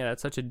understanding it at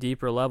such a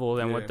deeper level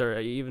than what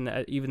they're even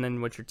than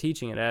what you're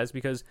teaching it as,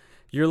 because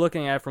you're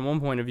looking at it from one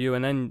point of view,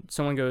 and then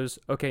someone goes,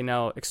 okay,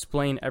 now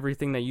explain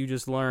everything that you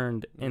just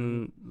learned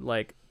in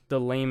like the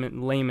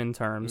layman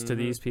terms to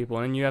these people,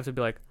 and then you have to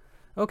be like,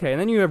 okay,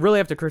 and then you really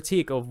have to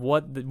critique of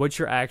what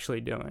you're actually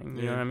doing.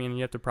 You know what I mean?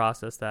 You have to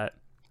process that.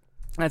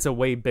 That's a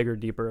way bigger,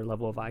 deeper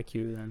level of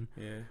IQ than.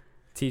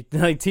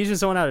 Teaching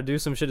someone how to do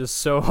some shit is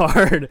so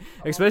hard,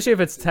 especially if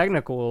it's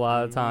technical a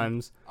lot of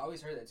times. I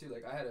always heard that too.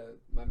 Like I had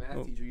my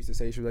math teacher used to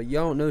say, she was like, you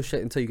don't know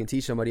shit until you can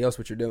teach somebody else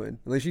what you're doing.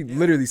 Like she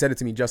literally said it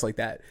to me just like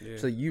that.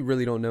 She's like, you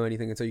really don't know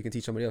anything until you can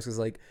teach somebody else. Cause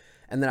like,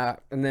 and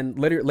then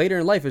later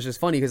in life it's just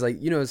funny because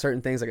like, you know,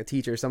 certain things like a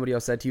teacher, somebody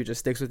else said to you, just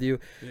sticks with you.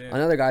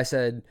 Another guy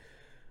said,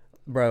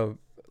 bro,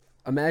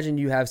 imagine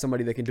you have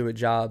somebody that can do a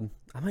job.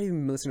 I might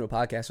even listen to a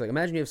podcast. Like,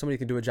 imagine you have somebody who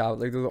can do a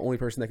job. Like, they're the only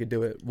person that could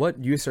do it.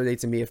 What use are they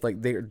to me if,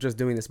 like, they're just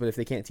doing this, but if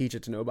they can't teach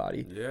it to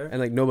nobody? And,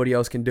 like, nobody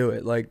else can do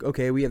it. Like,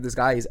 okay, we have this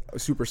guy. He's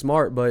super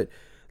smart, but,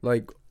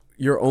 like,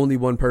 you're only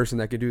one person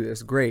that could do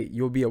this. Great.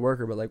 You'll be a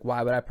worker, but, like,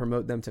 why would I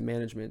promote them to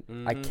management?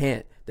 I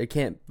can't. They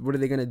can't. What are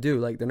they going to do?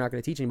 Like, they're not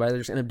going to teach anybody.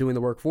 They're just end up doing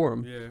the work for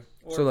them.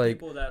 Or so, like,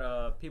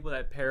 people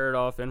that parrot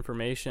off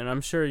information.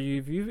 I'm sure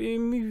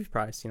you've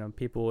probably seen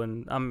people,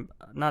 and I'm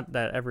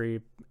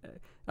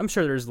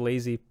sure there's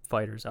lazy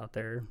fighters out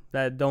there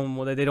that don't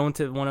want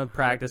to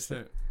practice.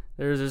 100%.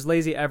 There's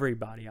lazy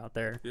everybody out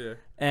there.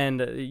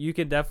 And you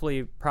could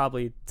definitely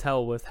probably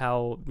tell with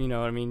how, you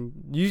know what I mean,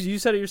 you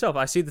said it yourself.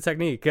 I see the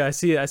technique. I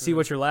see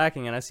what you're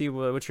lacking, and I see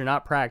what you're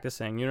not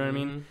practicing. You know what I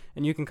mean?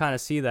 And you can kind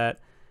of see that.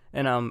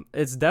 And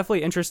it's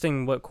definitely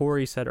interesting what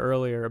Corie said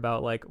earlier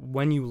about like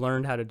when you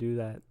learned how to do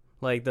that,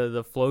 like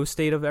the flow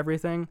state of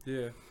everything.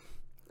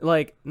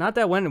 Like not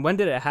that when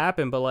did it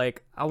happen, but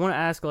like I want to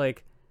ask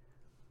like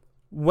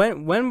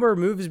when were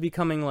moves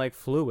becoming like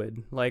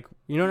fluid? Like,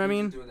 you know what I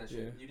mean? Doing that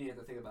shit. You didn't have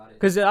to think about it.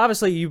 Because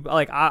obviously you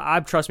like I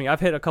trust me, I've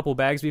hit a couple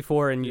bags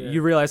before, and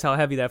you realize how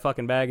heavy that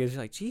fucking bag is.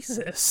 You're like,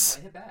 Jesus.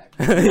 I hit back.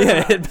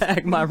 Yeah, hit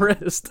back my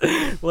wrist.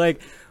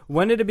 Like,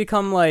 when did it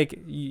become like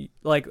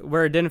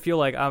where it didn't feel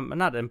like I'm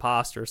not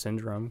imposter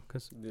syndrome?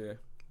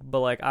 But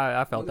like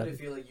I felt that. When did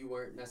it feel like you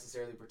weren't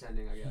necessarily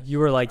pretending? I guess you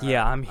were like,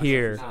 yeah, I'm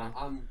here.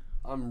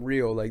 I'm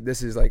real. Like,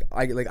 this is like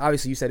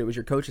obviously you said it was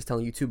your coaches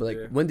telling you too, but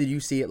like when did you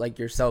see it like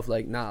yourself?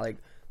 Like, nah, like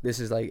this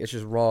is like, it's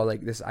just raw.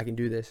 Like this, I can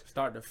do this.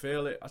 Start to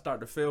feel it. I start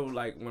to feel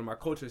like when my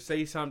coaches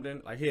say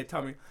something, like he'd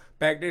tell me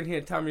back then.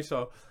 He'd tell me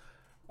so.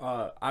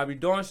 I'll be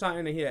doing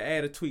something and he'll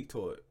add a tweak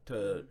to it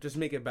to just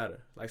make it better.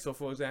 Like, so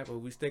for example,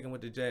 if we sticking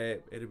with the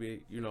jab, it'll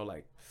be,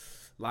 like,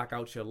 lock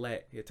out your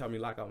lat. He'll tell me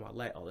lock out my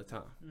lat all the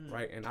time,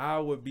 right? And I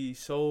would be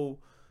so,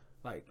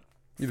 like,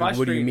 frustrated.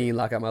 What do you mean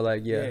lock out my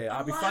leg? Yeah,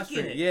 I'll be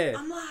frustrated.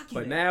 Yeah,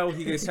 but now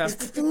he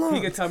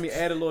can tell me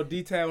add a little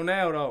detail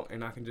now though,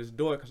 and I can just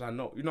do it because I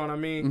know, you know what I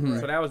mean. Mm-hmm.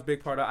 So that was a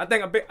big part of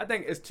it. I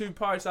think it's two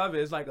parts of it.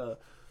 It's like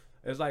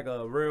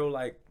a real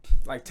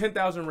like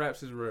 10,000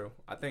 reps is real.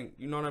 I think,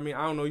 you know what I mean?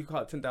 I don't know, you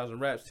call it 10,000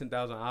 reps,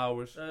 10,000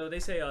 hours. They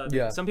say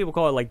some people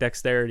call it like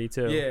dexterity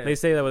too. Yeah. They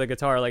say that with a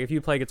guitar. Like if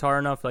you play guitar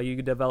enough, like you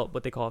could develop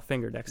what they call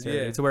finger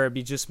dexterity. It's where it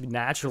just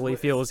naturally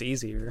feels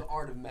easier. The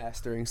art of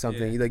mastering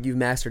something. Like you've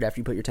mastered after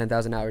you put your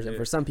 10,000 hours in.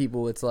 For some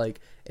people it's like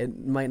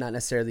it might not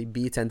necessarily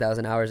be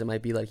 10,000 hours. It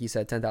might be like he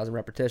said 10,000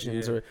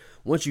 repetitions or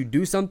once you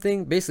do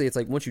something, basically it's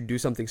like once you do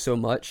something so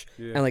much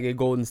and like a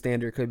golden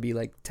standard could be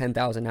like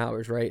 10,000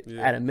 hours, right?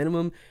 At a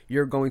minimum,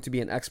 you're going to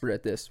be an expert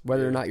at this.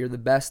 Whether or not you're the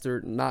best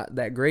or not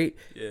that great,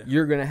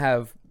 you're going to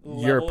have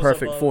your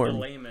perfect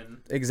form.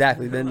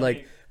 Exactly. Then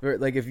like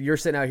if you're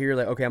sitting out here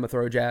like, okay, I'm going to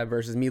throw a jab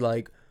versus me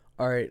like,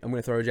 all right, I'm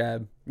going to throw a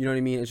jab. You know what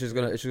I mean? It's just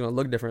going to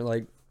look different.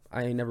 Like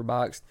I ain't never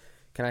boxed.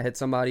 Can I hit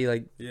somebody?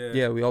 Like,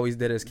 we always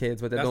did as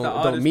kids, but that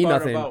don't mean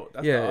nothing.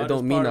 It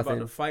don't mean nothing.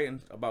 About the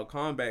fighting, about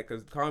combat,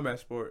 because combat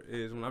sport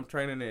is when I'm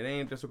training it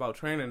ain't just about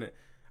training it.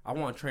 I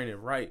want to train it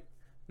right.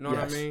 You know what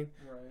I mean?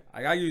 Right.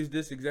 Like I use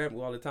this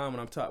example all the time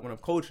when I'm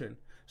coaching.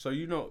 So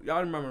y'all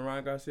remember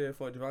Ryan Garcia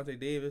fought Gervonta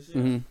Davis?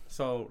 Mm-hmm.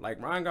 So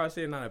like Ryan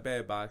Garcia not a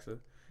bad boxer.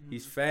 Mm-hmm.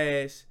 He's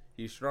fast.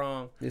 He's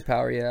strong. His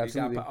power,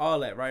 absolutely. Got all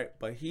that, right?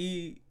 But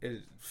he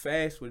is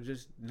fast with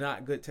just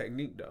not good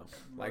technique though.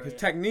 Like his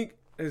technique.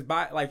 His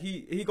body, like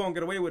he gonna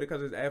get away with it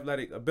because of his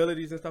athletic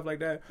abilities and stuff like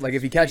that. Like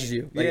if he catches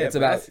you, like it's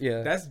about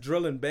that's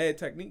drilling bad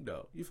technique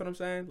though. You feel what I'm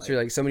saying? Like, so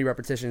you're like so many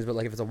repetitions, but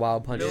like if it's a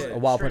wild punch, a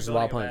wild punch is a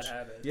wild punch.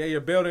 Yeah,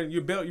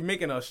 you're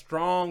making a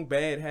strong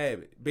bad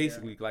habit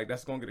basically. Like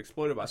that's gonna get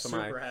exploited by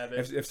somebody.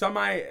 If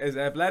somebody is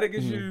athletic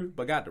as you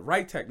but got the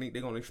right technique,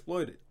 they're gonna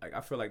exploit it. Like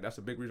I feel like that's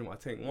a big reason why I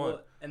take one.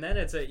 And then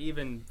it's an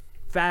even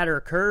fatter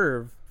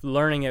curve.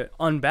 Learning it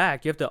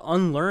unback, you have to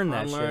unlearn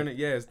that shit. Unlearn it,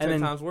 it's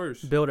 10 times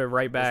worse. Build it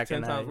right back. It's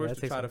 10 times worse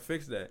to try to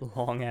fix that.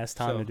 Long ass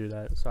time to do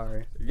that.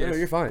 Sorry. Yeah, no,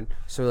 you're fine.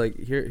 So like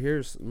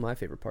here's my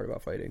favorite part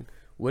about fighting.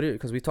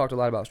 Because we talked a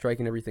lot about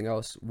striking and everything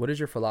else. What is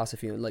your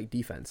philosophy on like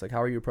defense? Like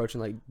how are you approaching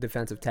like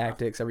defensive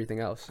tactics, everything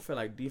else? I feel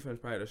like defense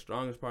probably the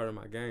strongest part of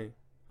my game.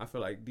 I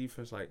feel like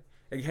defense like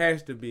it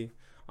has to be.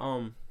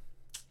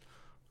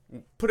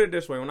 Put it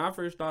this way, when I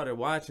first started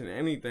watching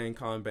anything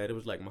combat, it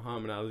was like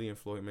Muhammad Ali and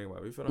Floyd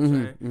Mayweather. You feel what I'm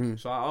saying? Mm-hmm.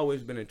 So I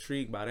always been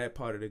intrigued by that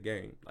part of the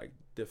game, like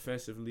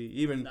defensively,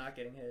 even not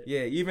getting hit.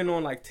 Yeah, even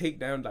on like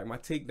takedown, like my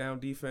takedown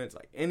defense,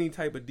 like any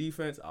type of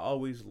defense, I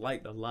always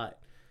liked a lot.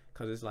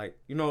 Cause it's like,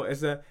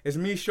 it's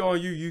me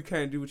showing you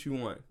can't do what you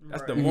want.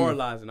 That's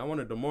demoralizing. I want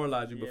to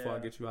demoralize you before I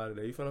get you out of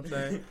there. You feel what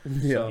I'm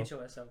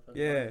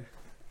saying?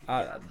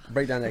 I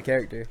break down that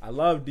character. I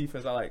love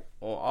defense. I like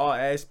on all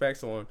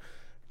aspects on.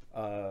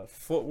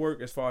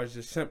 Footwork as far as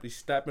just simply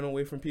stepping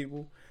away from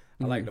people.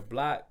 I like the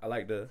block. I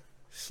like the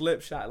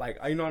slip shot. Like,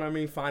 you know what I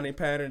mean? Finding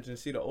patterns and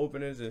see the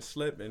openings and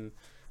slip and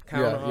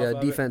counter.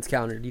 Defense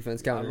counter.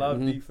 I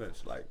love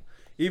defense. Like,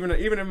 even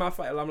in my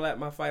fight,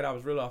 I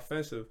was really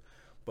offensive,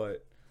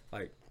 but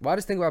like. Well, I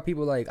just think about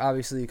people like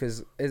obviously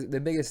because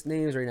the biggest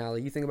names right now.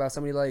 Like you think about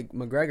somebody like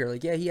McGregor.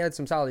 Like he had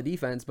some solid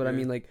defense, but I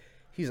mean like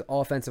he's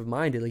offensive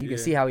minded. Like you can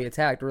see how he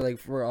attacked. Or like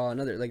for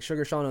another like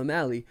Sugar Sean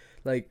O'Malley,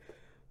 like.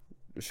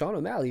 Sean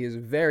O'Malley is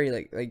very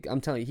like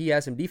I'm telling you, he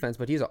has some defense,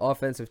 but he's an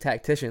offensive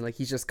tactician. Like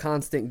he's just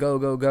constant go.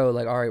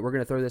 Like all right, we're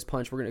gonna throw this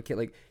punch, we're gonna kill.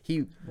 Like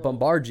he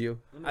bombards you.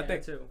 I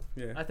think too.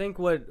 Yeah. I think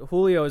what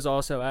Julio is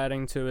also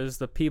adding to is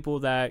the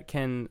people that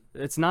can.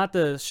 It's not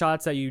the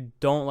shots that you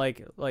don't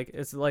like. Like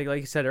it's like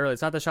you said earlier.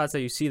 It's not the shots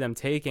that you see them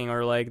taking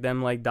or like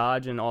them like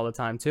dodging all the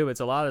time too. It's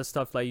a lot of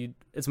stuff like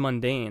it's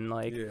mundane,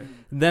 like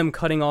them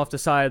cutting off the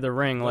side of the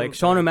ring. Like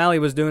Sean O'Malley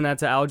was doing that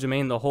to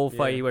Aljamain the whole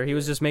fight, where he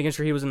was just making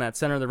sure he was in that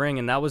center of the ring,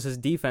 and that was his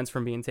defense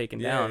from being taken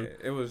down.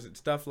 It was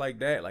stuff like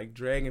that, like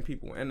dragging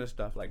people into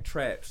stuff, like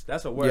traps.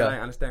 That's a word I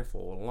didn't understand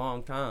for a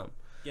long time.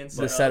 The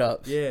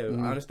setups.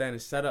 Yeah, I understand the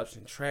setups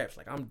and traps.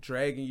 Like, I'm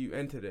dragging you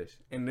into this,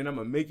 and then I'm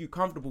going to make you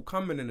comfortable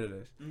coming into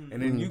this.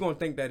 And then you're going to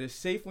think that it's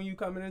safe when you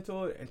coming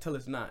into it until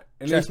it's not.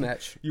 And chess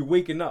match. You're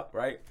waking up,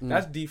 right?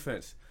 That's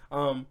defense.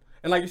 And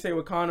like you say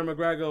with Conor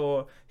McGregor,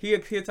 or he a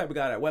type of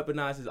guy that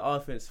weaponizes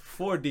offense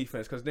for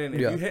defense, because then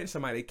if you hit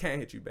somebody, they can't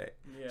hit you back.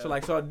 So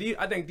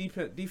I think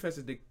defense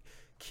is the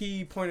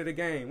key point of the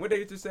game. What they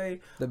used to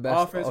say, the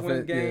best offense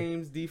wins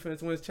games,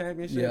 defense wins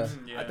championships.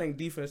 I think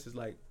defense is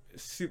like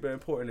super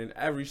important in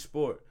every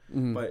sport,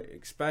 but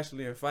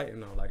especially in fighting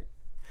though. Like,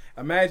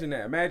 imagine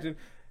that. Imagine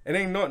it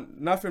ain't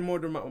nothing more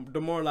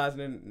demoralizing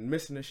than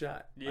missing a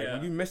shot. Like,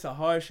 when you miss a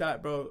hard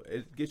shot, bro,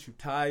 it gets you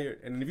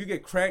tired. And if you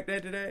get cracked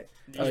after that,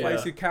 that's why you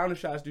see counter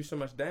shots do so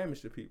much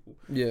damage to people.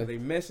 Yeah, they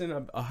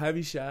missing a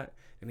heavy shot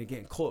and they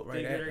getting caught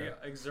right at them.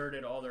 They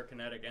exerted all their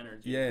kinetic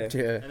energy. Yeah.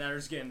 And they're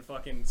just getting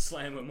fucking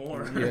slammed with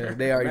more. Yeah,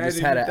 they already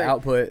just had an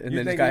output and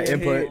then just got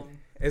input.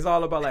 it's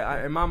all about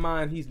like in my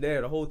mind, he's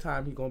there the whole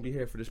time. He gonna be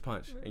here for this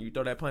punch, and you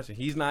throw that punch, and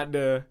he's not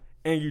there,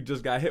 and you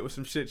just got hit with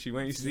some shit you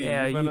ain't seen.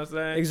 Yeah, you know what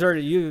I'm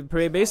saying? You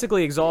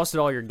basically exhausted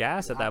all your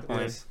gas at that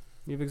point.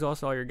 You've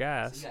exhausted all your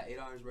gas. So you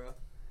got 8 arms, bro.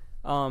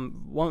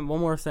 One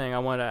more thing I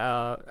want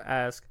to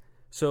ask.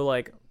 So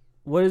like,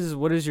 what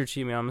is your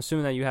cheat meal? I'm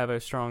assuming that you have a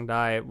strong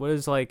diet. What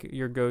is like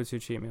your go-to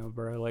cheat meal,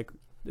 bro? Like,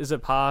 is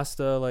it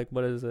pasta? Like,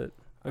 what is it?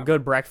 A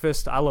good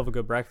breakfast. I love a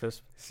good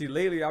breakfast. See,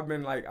 lately I've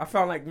been like, I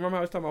found like, remember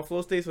I was talking about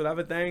flow states with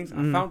other things? I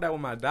found that with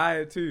my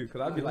diet too,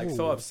 because I'd be like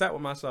so upset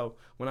with myself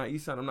when I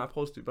eat something I'm not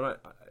supposed to. But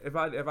if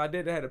I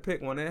did have to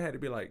pick one, it had to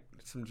be like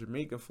some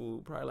Jamaican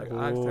food, probably like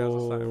oxtails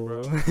or something,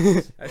 bro.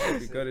 That should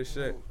be good as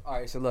shit. All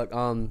right, so look,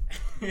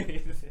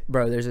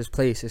 bro, there's this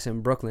place. It's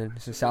in Brooklyn.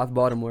 It's in South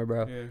Baltimore,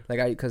 bro. Yeah.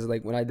 Like because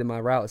like when I did my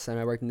routes and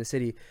I worked in the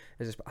city,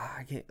 it's just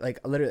I can't like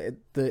literally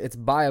it's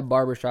by a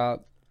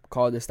barbershop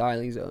called the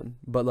Styling Zone,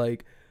 but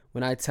like.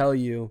 When I tell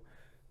you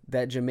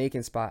that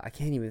Jamaican spot, I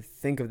can't even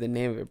think of the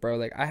name of it, bro.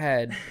 Like I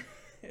had,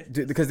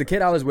 because the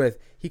kid I was with,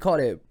 he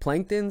called it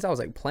planktons. I was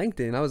like,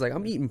 plankton? I was like,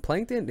 I'm eating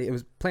plankton? It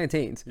was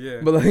plantains.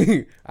 Yeah. But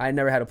like, I had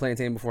never had a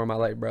plantain before in my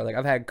life, bro. Like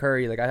I've had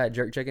curry, like I had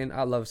jerk chicken.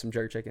 I love some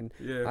jerk chicken.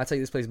 Yeah. I'll tell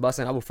you this place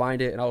busting. I will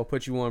find it and I will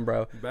put you on,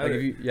 bro. Better. Like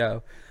if you,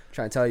 I'm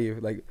trying to tell you,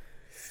 like.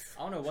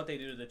 I don't know what they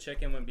do to the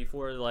chicken when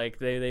before like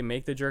they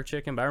make the jerk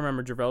chicken, but I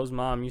remember Javel's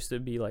mom used to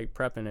be like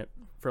prepping it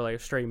for like a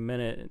straight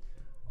minute.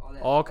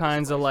 All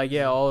kinds of like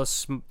all the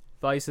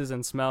spices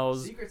and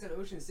smells. Secrets in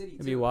Ocean City.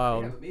 It'd be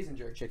wild. They have amazing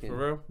jerk chicken. For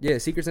real? Yeah,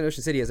 Secrets in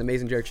Ocean City has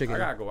amazing jerk chicken. I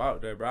gotta go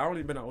out there, bro. I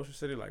only been to Ocean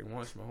City like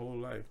once my whole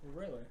life.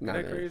 Really? Isn't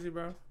that crazy,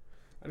 bro?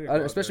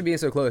 Especially being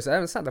so close.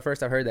 It's not the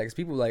first I've heard that because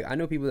people like I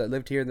know people that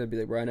lived here and they'll be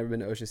like, bro, I never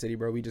been to Ocean City,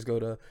 bro. We just go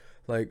to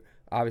like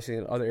obviously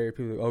in other areas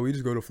people are like, oh, we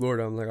just go to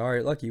Florida. I'm like, all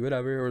right, lucky,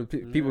 whatever. Or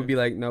people would be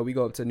like, no, we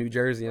go up to New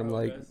Jersey. I'm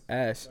like,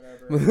 ash.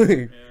 I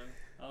only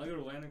go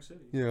to Atlantic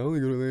City. Yeah, I only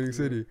go to Atlantic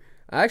City.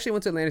 I actually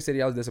went to Atlantic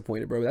City. I was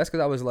disappointed, bro. That's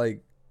because I was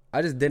like,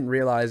 I just didn't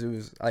realize it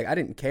was like I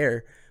didn't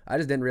care. I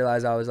just didn't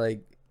realize I was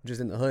like just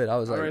in the hood. I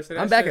was like,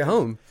 I'm back at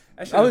home.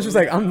 I was just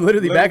like, I'm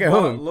literally back at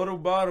home. Little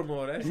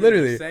Baltimore, that shit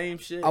literally the same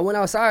shit. I went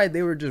outside.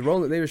 They were just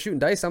rolling. They were shooting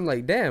dice. I'm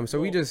like, damn. So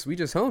we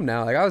just home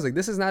now. Like I was like,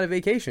 this is not a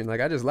vacation.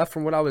 Like I just left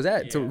from what I was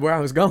at to where I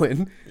was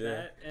going.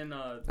 Yeah. And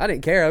I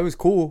didn't care. It was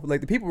cool.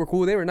 Like the people were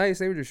cool. They were nice.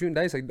 They were just shooting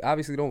dice. Like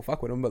obviously don't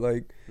fuck with them, but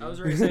like. I was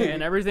ready to say,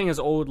 and everything is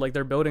old. Like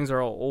their buildings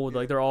are all old.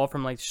 Like they're all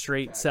from like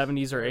straight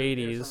 70s or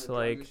 80s.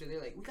 Like. They're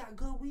like, we got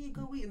good weed,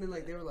 and then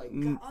like they were like,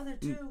 we got other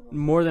too.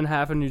 More than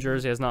half of New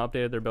Jersey has not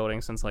updated their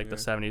buildings since like the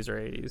 70s or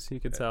 80s. You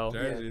could tell.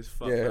 Jersey is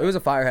fucked up. It was a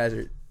fire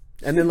hazard.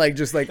 And then like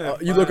just like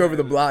you look over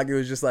the block, it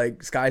was just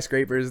like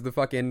skyscrapers, the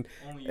fucking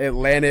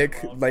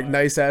Atlantic, like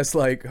nice ass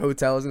like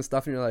hotels and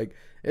stuff, and you're like,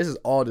 this is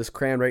all just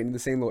crammed right into the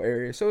same little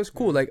area. So it's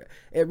cool. Like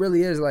it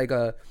really is like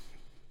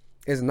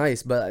it's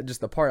nice, but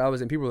just the part I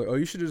was in, people were like, oh,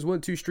 you should have just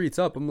went 2 streets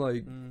up. I'm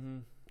like,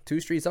 2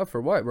 streets up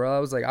for what, bro? I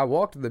was like, I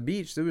walked to the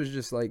beach. It was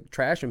just like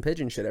trash and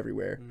pigeon shit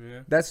everywhere.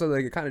 Yeah. That's so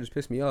like it kind of just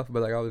pissed me off.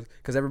 But like I was,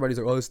 because everybody's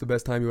like, oh, this is the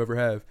best time you ever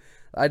have.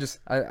 I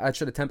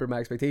should have tempered my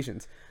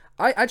expectations.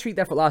 I treat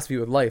that philosophy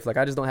with life. Like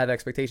I just don't have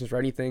expectations for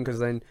anything because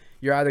then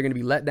you're either going to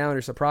be let down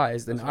or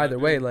surprised. And either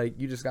way, like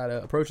you just got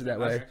to approach it that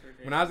way.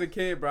 When I was a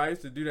kid, bro, I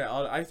used to do that.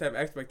 I used to have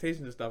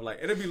expectations and stuff. Like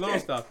it'd be little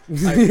stuff.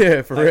 Like,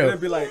 yeah, for real. It'd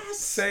be like,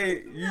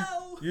 say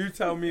you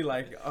tell me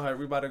like, all right,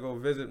 we about to go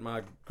visit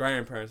my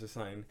grandparents or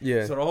something.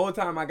 Yeah. So the whole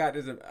time I got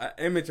this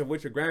image of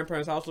what your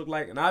grandparents' house looked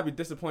like, and I'd be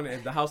disappointed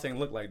if the house ain't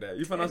look like that.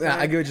 You feel what I'm saying?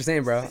 I get what you're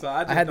saying, bro. So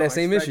I had that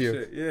same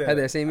issue. Yeah. Had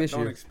that same issue.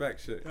 Don't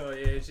expect shit. Oh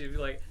yeah, she'd be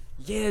like,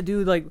 yeah,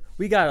 dude, like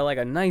we got like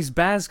a nice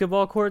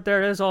basketball court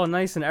there. It's all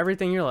nice and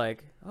everything. You're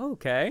like,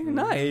 okay,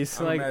 nice.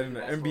 I'm like imagine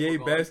the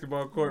NBA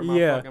basketball court in my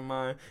fucking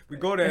mind. We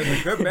go there,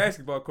 it's a good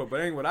basketball court, but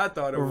it ain't what I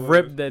thought it was.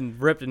 Ripped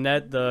the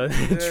net,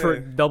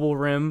 the double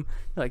rim.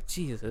 You're like,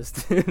 Jesus,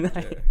 dude,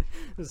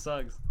 this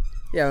sucks.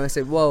 Yeah, and I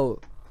said,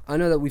 well, I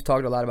know that we've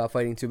talked a lot about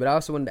fighting too, but I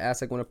also wanted to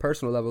ask, like, on a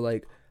personal level,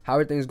 like, how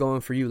are things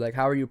going for you? Like,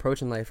 how are you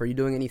approaching life? Are you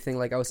doing anything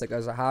like I was like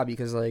as a hobby?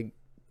 Because like,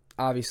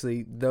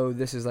 obviously, though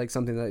this is like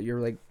something that you're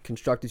like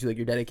constructed to, like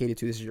you're dedicated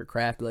to, this is your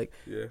craft. Like,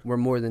 we're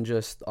more than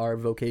just our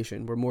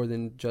vocation. We're more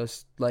than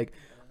just like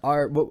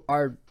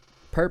our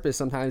purpose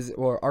sometimes,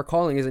 or our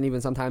calling isn't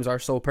even sometimes our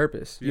sole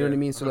purpose. You know what I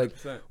mean? So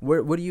 100%. Like,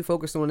 what do you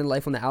focus on in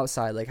life on the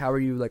outside? Like, how are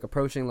you like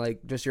approaching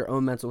like just your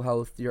own mental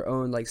health, your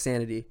own like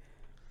sanity?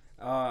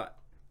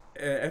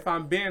 If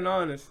I'm being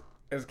honest,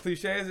 as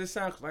cliche as it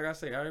sounds, like I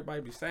say,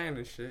 everybody be saying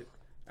this shit.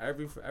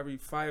 Every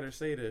fighter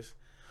say this,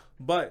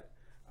 but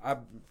I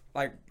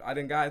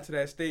done got into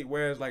that state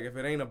where it's like if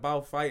it ain't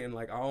about fighting,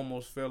 like I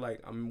almost feel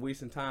like I'm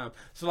wasting time.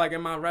 So like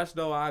in my rest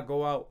though, I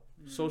go out,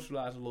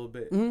 socialize a little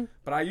bit. Mm-hmm.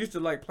 But I used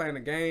to like playing the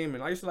game,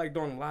 and I used to like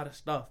doing a lot of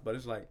stuff. But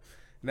it's like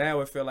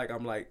now it feel like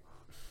I'm like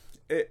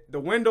the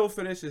window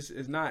for this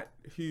is not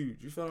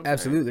huge. You feel what I'm saying?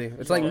 Absolutely.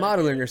 It's like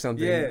modeling or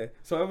something. Yeah.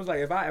 So it was like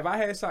if I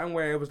had something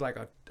where it was like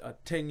a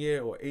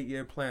 10-year or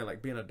 8-year plan,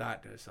 like being a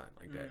doctor or something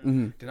like that,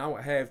 then I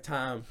would have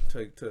time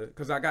to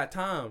because I got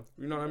time.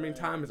 You know what I mean?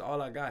 Time is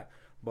all I got.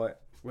 But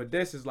with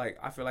this is like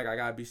I feel like I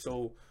gotta be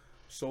so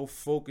so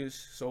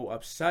focused, so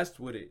obsessed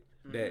with it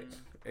that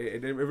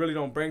it really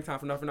don't bring time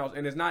for nothing else.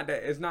 And it's not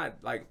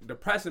like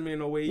depressing me in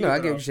no way. No, I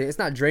get what you're saying. It's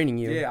not draining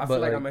you. Yeah, I feel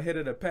like I'm a hit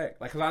of the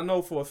pack. Like, cause I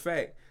know for a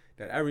fact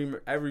that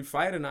every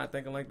fighter not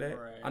thinking like that.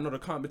 Right. I know the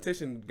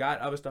competition got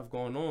other stuff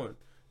going on.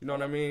 You know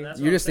what I mean?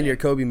 You're just in your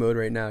Kobe mode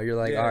right now. You're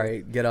like, all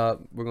right, get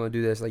up. We're going to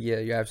do this. Like, yeah,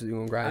 you're absolutely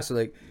going to grind. So,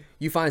 like,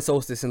 you find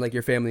solstice in, like,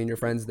 your family and your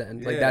friends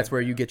then. Like, that's where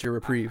you get your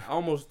reprieve. I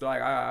almost,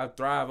 like, I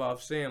thrive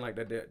off saying, like,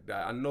 that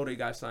I know they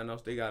got something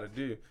else they got to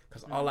do.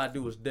 Because all I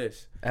do is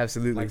this.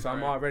 Absolutely. Like, so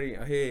I'm already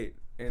ahead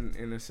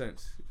in a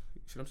sense. You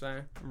see what I'm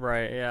saying?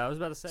 Right, yeah. I was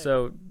about to say.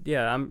 So,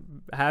 yeah,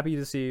 I'm happy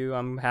to see you.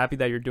 I'm happy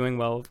that you're doing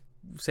well.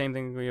 Same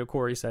thing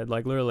Corie said.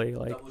 Like, literally,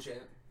 like.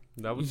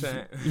 Double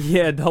chant.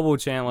 Yeah, double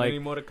chant. Like, many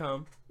more to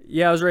come.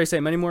 Yeah, I was ready to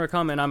say many more to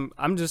come, and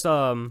I'm just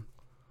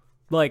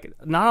like,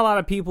 not a lot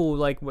of people,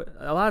 like,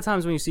 a lot of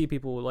times when you see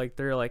people, like,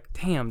 they're like,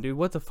 damn, dude,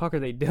 what the fuck are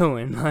they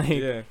doing? Like,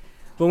 yeah.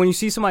 But when you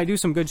see somebody do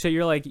some good shit,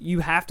 you're like, you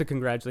have to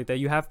congratulate that,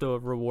 you have to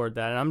reward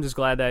that, and I'm just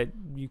glad that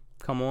you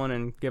come on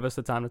and give us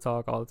the time to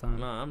talk all the time.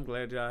 Nah, I'm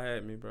glad y'all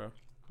had me, bro.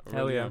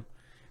 Hell yeah.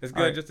 It's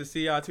good just to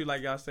see y'all too,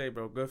 like y'all say,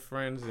 bro, good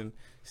friends, and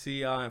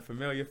see y'all in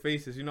familiar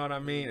faces, you know what I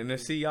mean? And to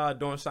see y'all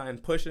doing something,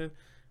 pushing.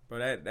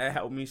 But that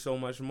helped me so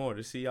much more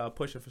to see y'all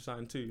pushing for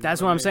something too.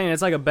 That's what I'm saying.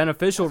 It's like a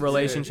beneficial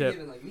relationship.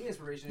 Even like me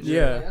inspiration.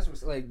 Yeah. Like,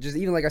 that's like just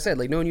even like I said,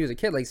 like knowing you as a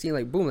kid, like seeing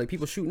like boom, like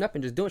people shooting up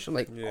and just doing shit. I'm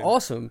like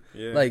awesome.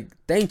 Yeah. Like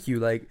thank you.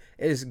 Like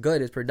it's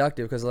good. It's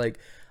productive because like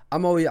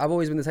I've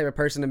always been the type of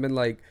person that been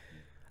like.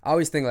 I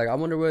always think like I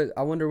wonder what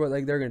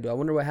like they're gonna do. I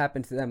wonder what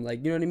happened to them.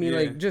 Like you know what I mean? Yeah.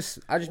 Like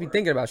I just be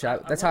thinking about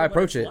shit. That's how I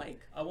approach it.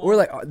 Or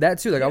like that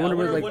too. Like I wonder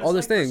what like all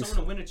those things. For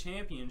someone to win a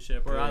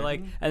championship, or I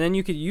like, and then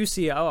you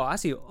see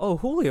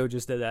Julio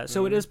just did that.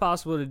 So it is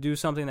possible to do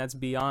something that's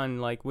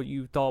beyond like what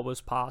you thought was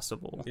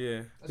possible.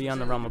 Yeah, beyond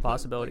the realm of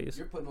possibilities.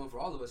 You're putting on for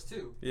all of us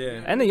too.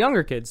 Yeah, and the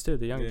younger kids too,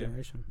 the younger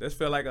generation. It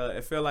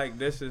feel like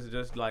this is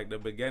just like the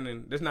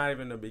beginning. This not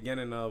even the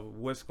beginning of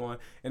what's going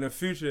in the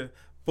future.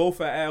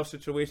 Both of our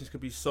situations could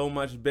be so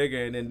much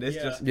bigger, and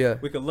then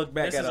we could look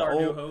back at our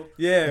old hope.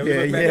 Yeah, we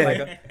look back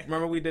like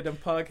remember we did them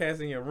podcasts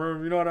in your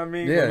room. You know what I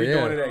mean? Yeah, we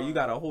doing it at you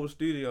got a whole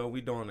studio, and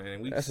we doing it,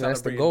 and we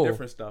celebrating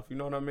different stuff. You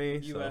know what I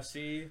mean?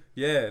 USC.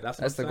 Yeah,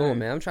 that's the goal,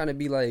 man. I'm trying to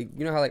be like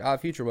how like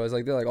Odd Future was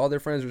like they're like all their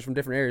friends were from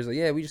different areas.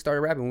 Like we just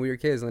started rapping when we were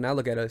kids, and now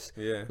look at us.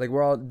 Yeah, like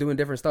we're all doing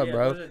different stuff,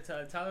 bro.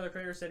 Tyler the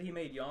Creator said he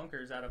made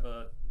Yonkers out of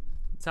a.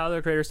 Tyler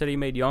the Creator said he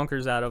made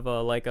Yonkers out of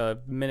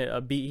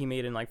a beat he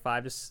made in like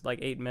 5 to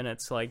 8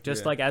 minutes, like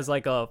just like as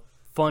like a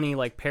funny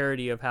like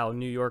parody of how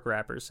New York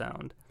rappers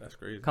sound. That's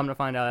crazy. Come to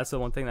find out, that's the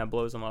one thing that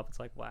blows him up. It's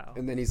like wow.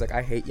 And then he's like,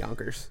 I hate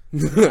Yonkers.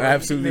 I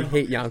absolutely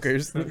hate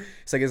Yonkers.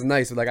 It's like it's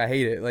nice, but like I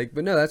hate it. Like,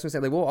 but no, that's what I'm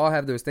saying. Like we'll all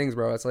have those things,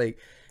 bro. It's like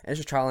and it's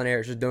just trial and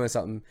error. It's just doing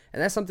something,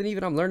 and that's something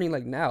even I'm learning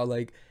like now.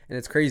 Like, and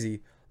it's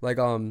crazy. Like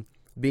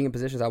being in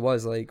positions I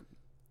was like.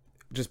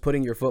 Just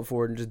putting your foot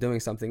forward and just doing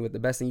something. But the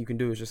best thing you can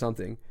do is just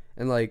something.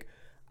 And like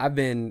I've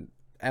been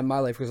at my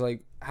life because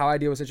like how I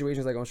deal with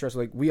situations like on stress,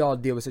 like we all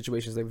deal with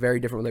situations like very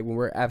different. Like when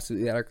we're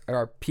absolutely at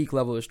our peak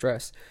level of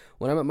stress.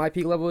 When I'm at my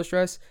peak level of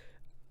stress,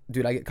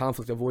 dude, I get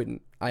conflict avoidant.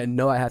 I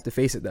know I have to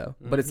face it though,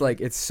 but it's like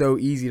it's so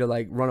easy to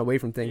like run away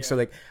from things. So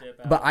like,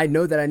 but I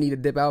know that I need to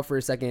dip out for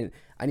a second.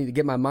 I need to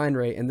get my mind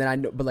right, and then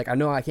I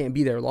know I can't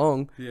be there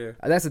long. Yeah,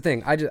 that's the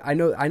thing. I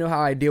know how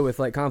I deal with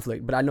like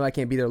conflict, but I know I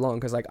can't be there long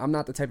because like I'm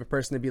not the type of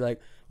person to be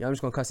like, I'm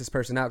just gonna cuss this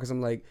person out because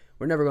I'm like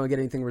we're never gonna get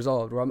anything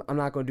resolved, or I'm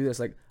not gonna do this.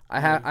 Like I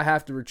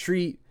have to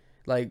retreat.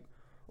 Like,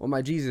 oh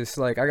my Jesus,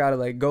 like I gotta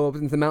like go up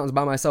into the mountains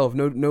by myself.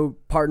 No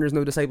partners,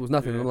 no disciples,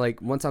 nothing. I'm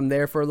like once I'm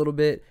there for a little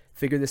bit,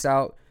 figure this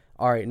out.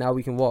 All right, now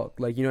we can walk.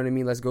 Like, you know what I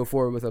mean? Let's go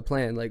forward with a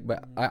plan. Like,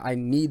 but I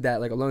need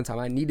that, like, alone time.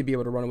 I need to be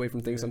able to run away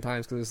from things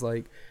sometimes because it's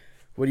like,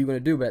 what are you going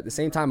to do? But at the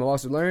same time, I've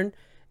also learned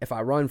if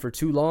I run for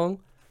too long,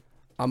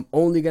 I'm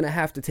only going to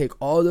have to take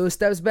all those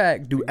steps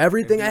back, do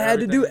everything I had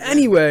to do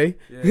anyway,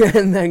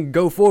 and then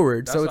go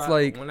forward. That's so it's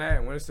like... When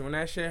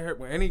that shit hurt,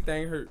 when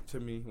anything hurt to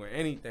me,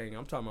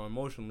 I'm talking about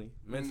emotionally,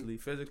 mentally,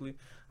 physically,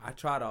 I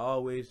try to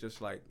always just,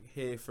 like,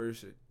 head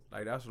first it.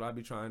 Like, that's what I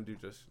be trying to do,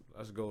 just,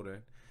 let's go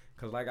there.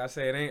 Because, like I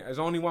said, there's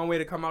only one way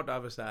to come out the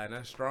other side, and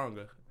that's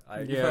stronger.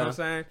 Like, you know what I'm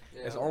saying?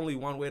 Yeah. It's only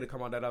one way to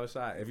come out that other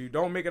side. If you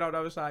don't make it out the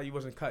other side, you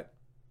wasn't cut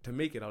to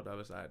make it out the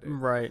other side.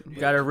 Then. Right. You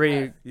got to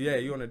read. Yeah,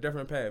 you're on a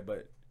different path.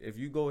 But if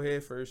you go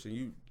head first and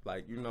you,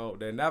 like, you know,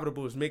 the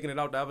inevitable is making it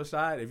out the other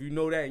side. If you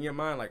know that in your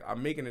mind, like,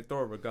 I'm making it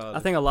through regardless. I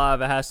think a lot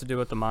of it has to do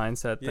with the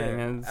mindset thing.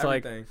 And it's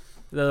everything. Like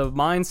the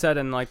mindset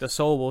and, like, the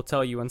soul will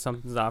tell you when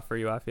something's not for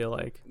you, I feel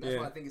like. And that's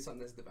why I think it's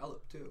something that's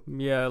developed, too.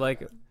 Yeah,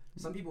 like...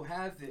 Some people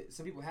have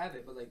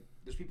it, but, like,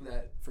 there's people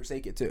that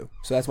forsake it, too.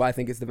 So that's why I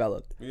think it's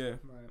developed. Yeah.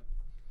 Right.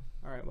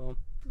 All right, well,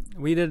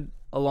 we did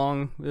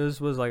this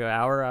was like an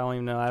hour. I don't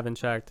even know. I haven't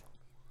checked.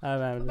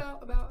 About an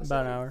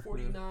hour.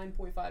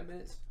 49.5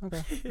 minutes.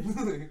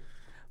 Okay.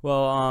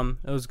 Well,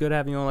 it was good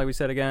having you on, like we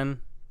said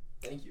again.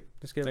 Thank you.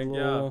 Just give a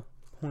little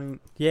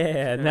point.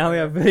 Yeah, now we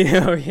have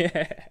video.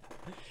 Yeah.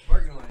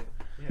 Parking lot.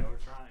 Yeah, we're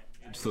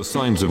trying. It's the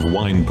Signs of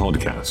Wine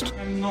podcast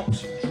I'm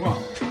not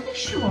drunk.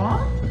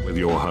 Sure. with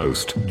your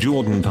host,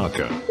 Jordan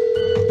Tucker.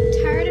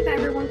 Tired of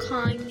everyone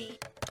calling me.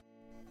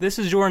 This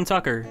is Jordan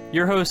Tucker,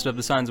 your host of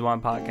the Signs of Wine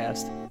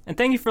podcast, and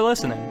thank you for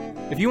listening.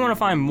 If you want to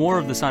find more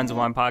of the Signs of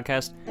Wine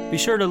podcast, be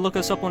sure to look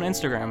us up on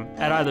Instagram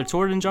at either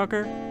Jordan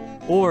Tucker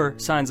or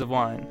Signs of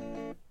Wine.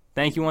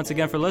 Thank you once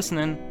again for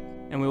listening,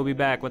 and we will be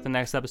back with the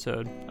next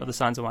episode of the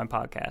Signs of Wine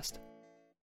podcast.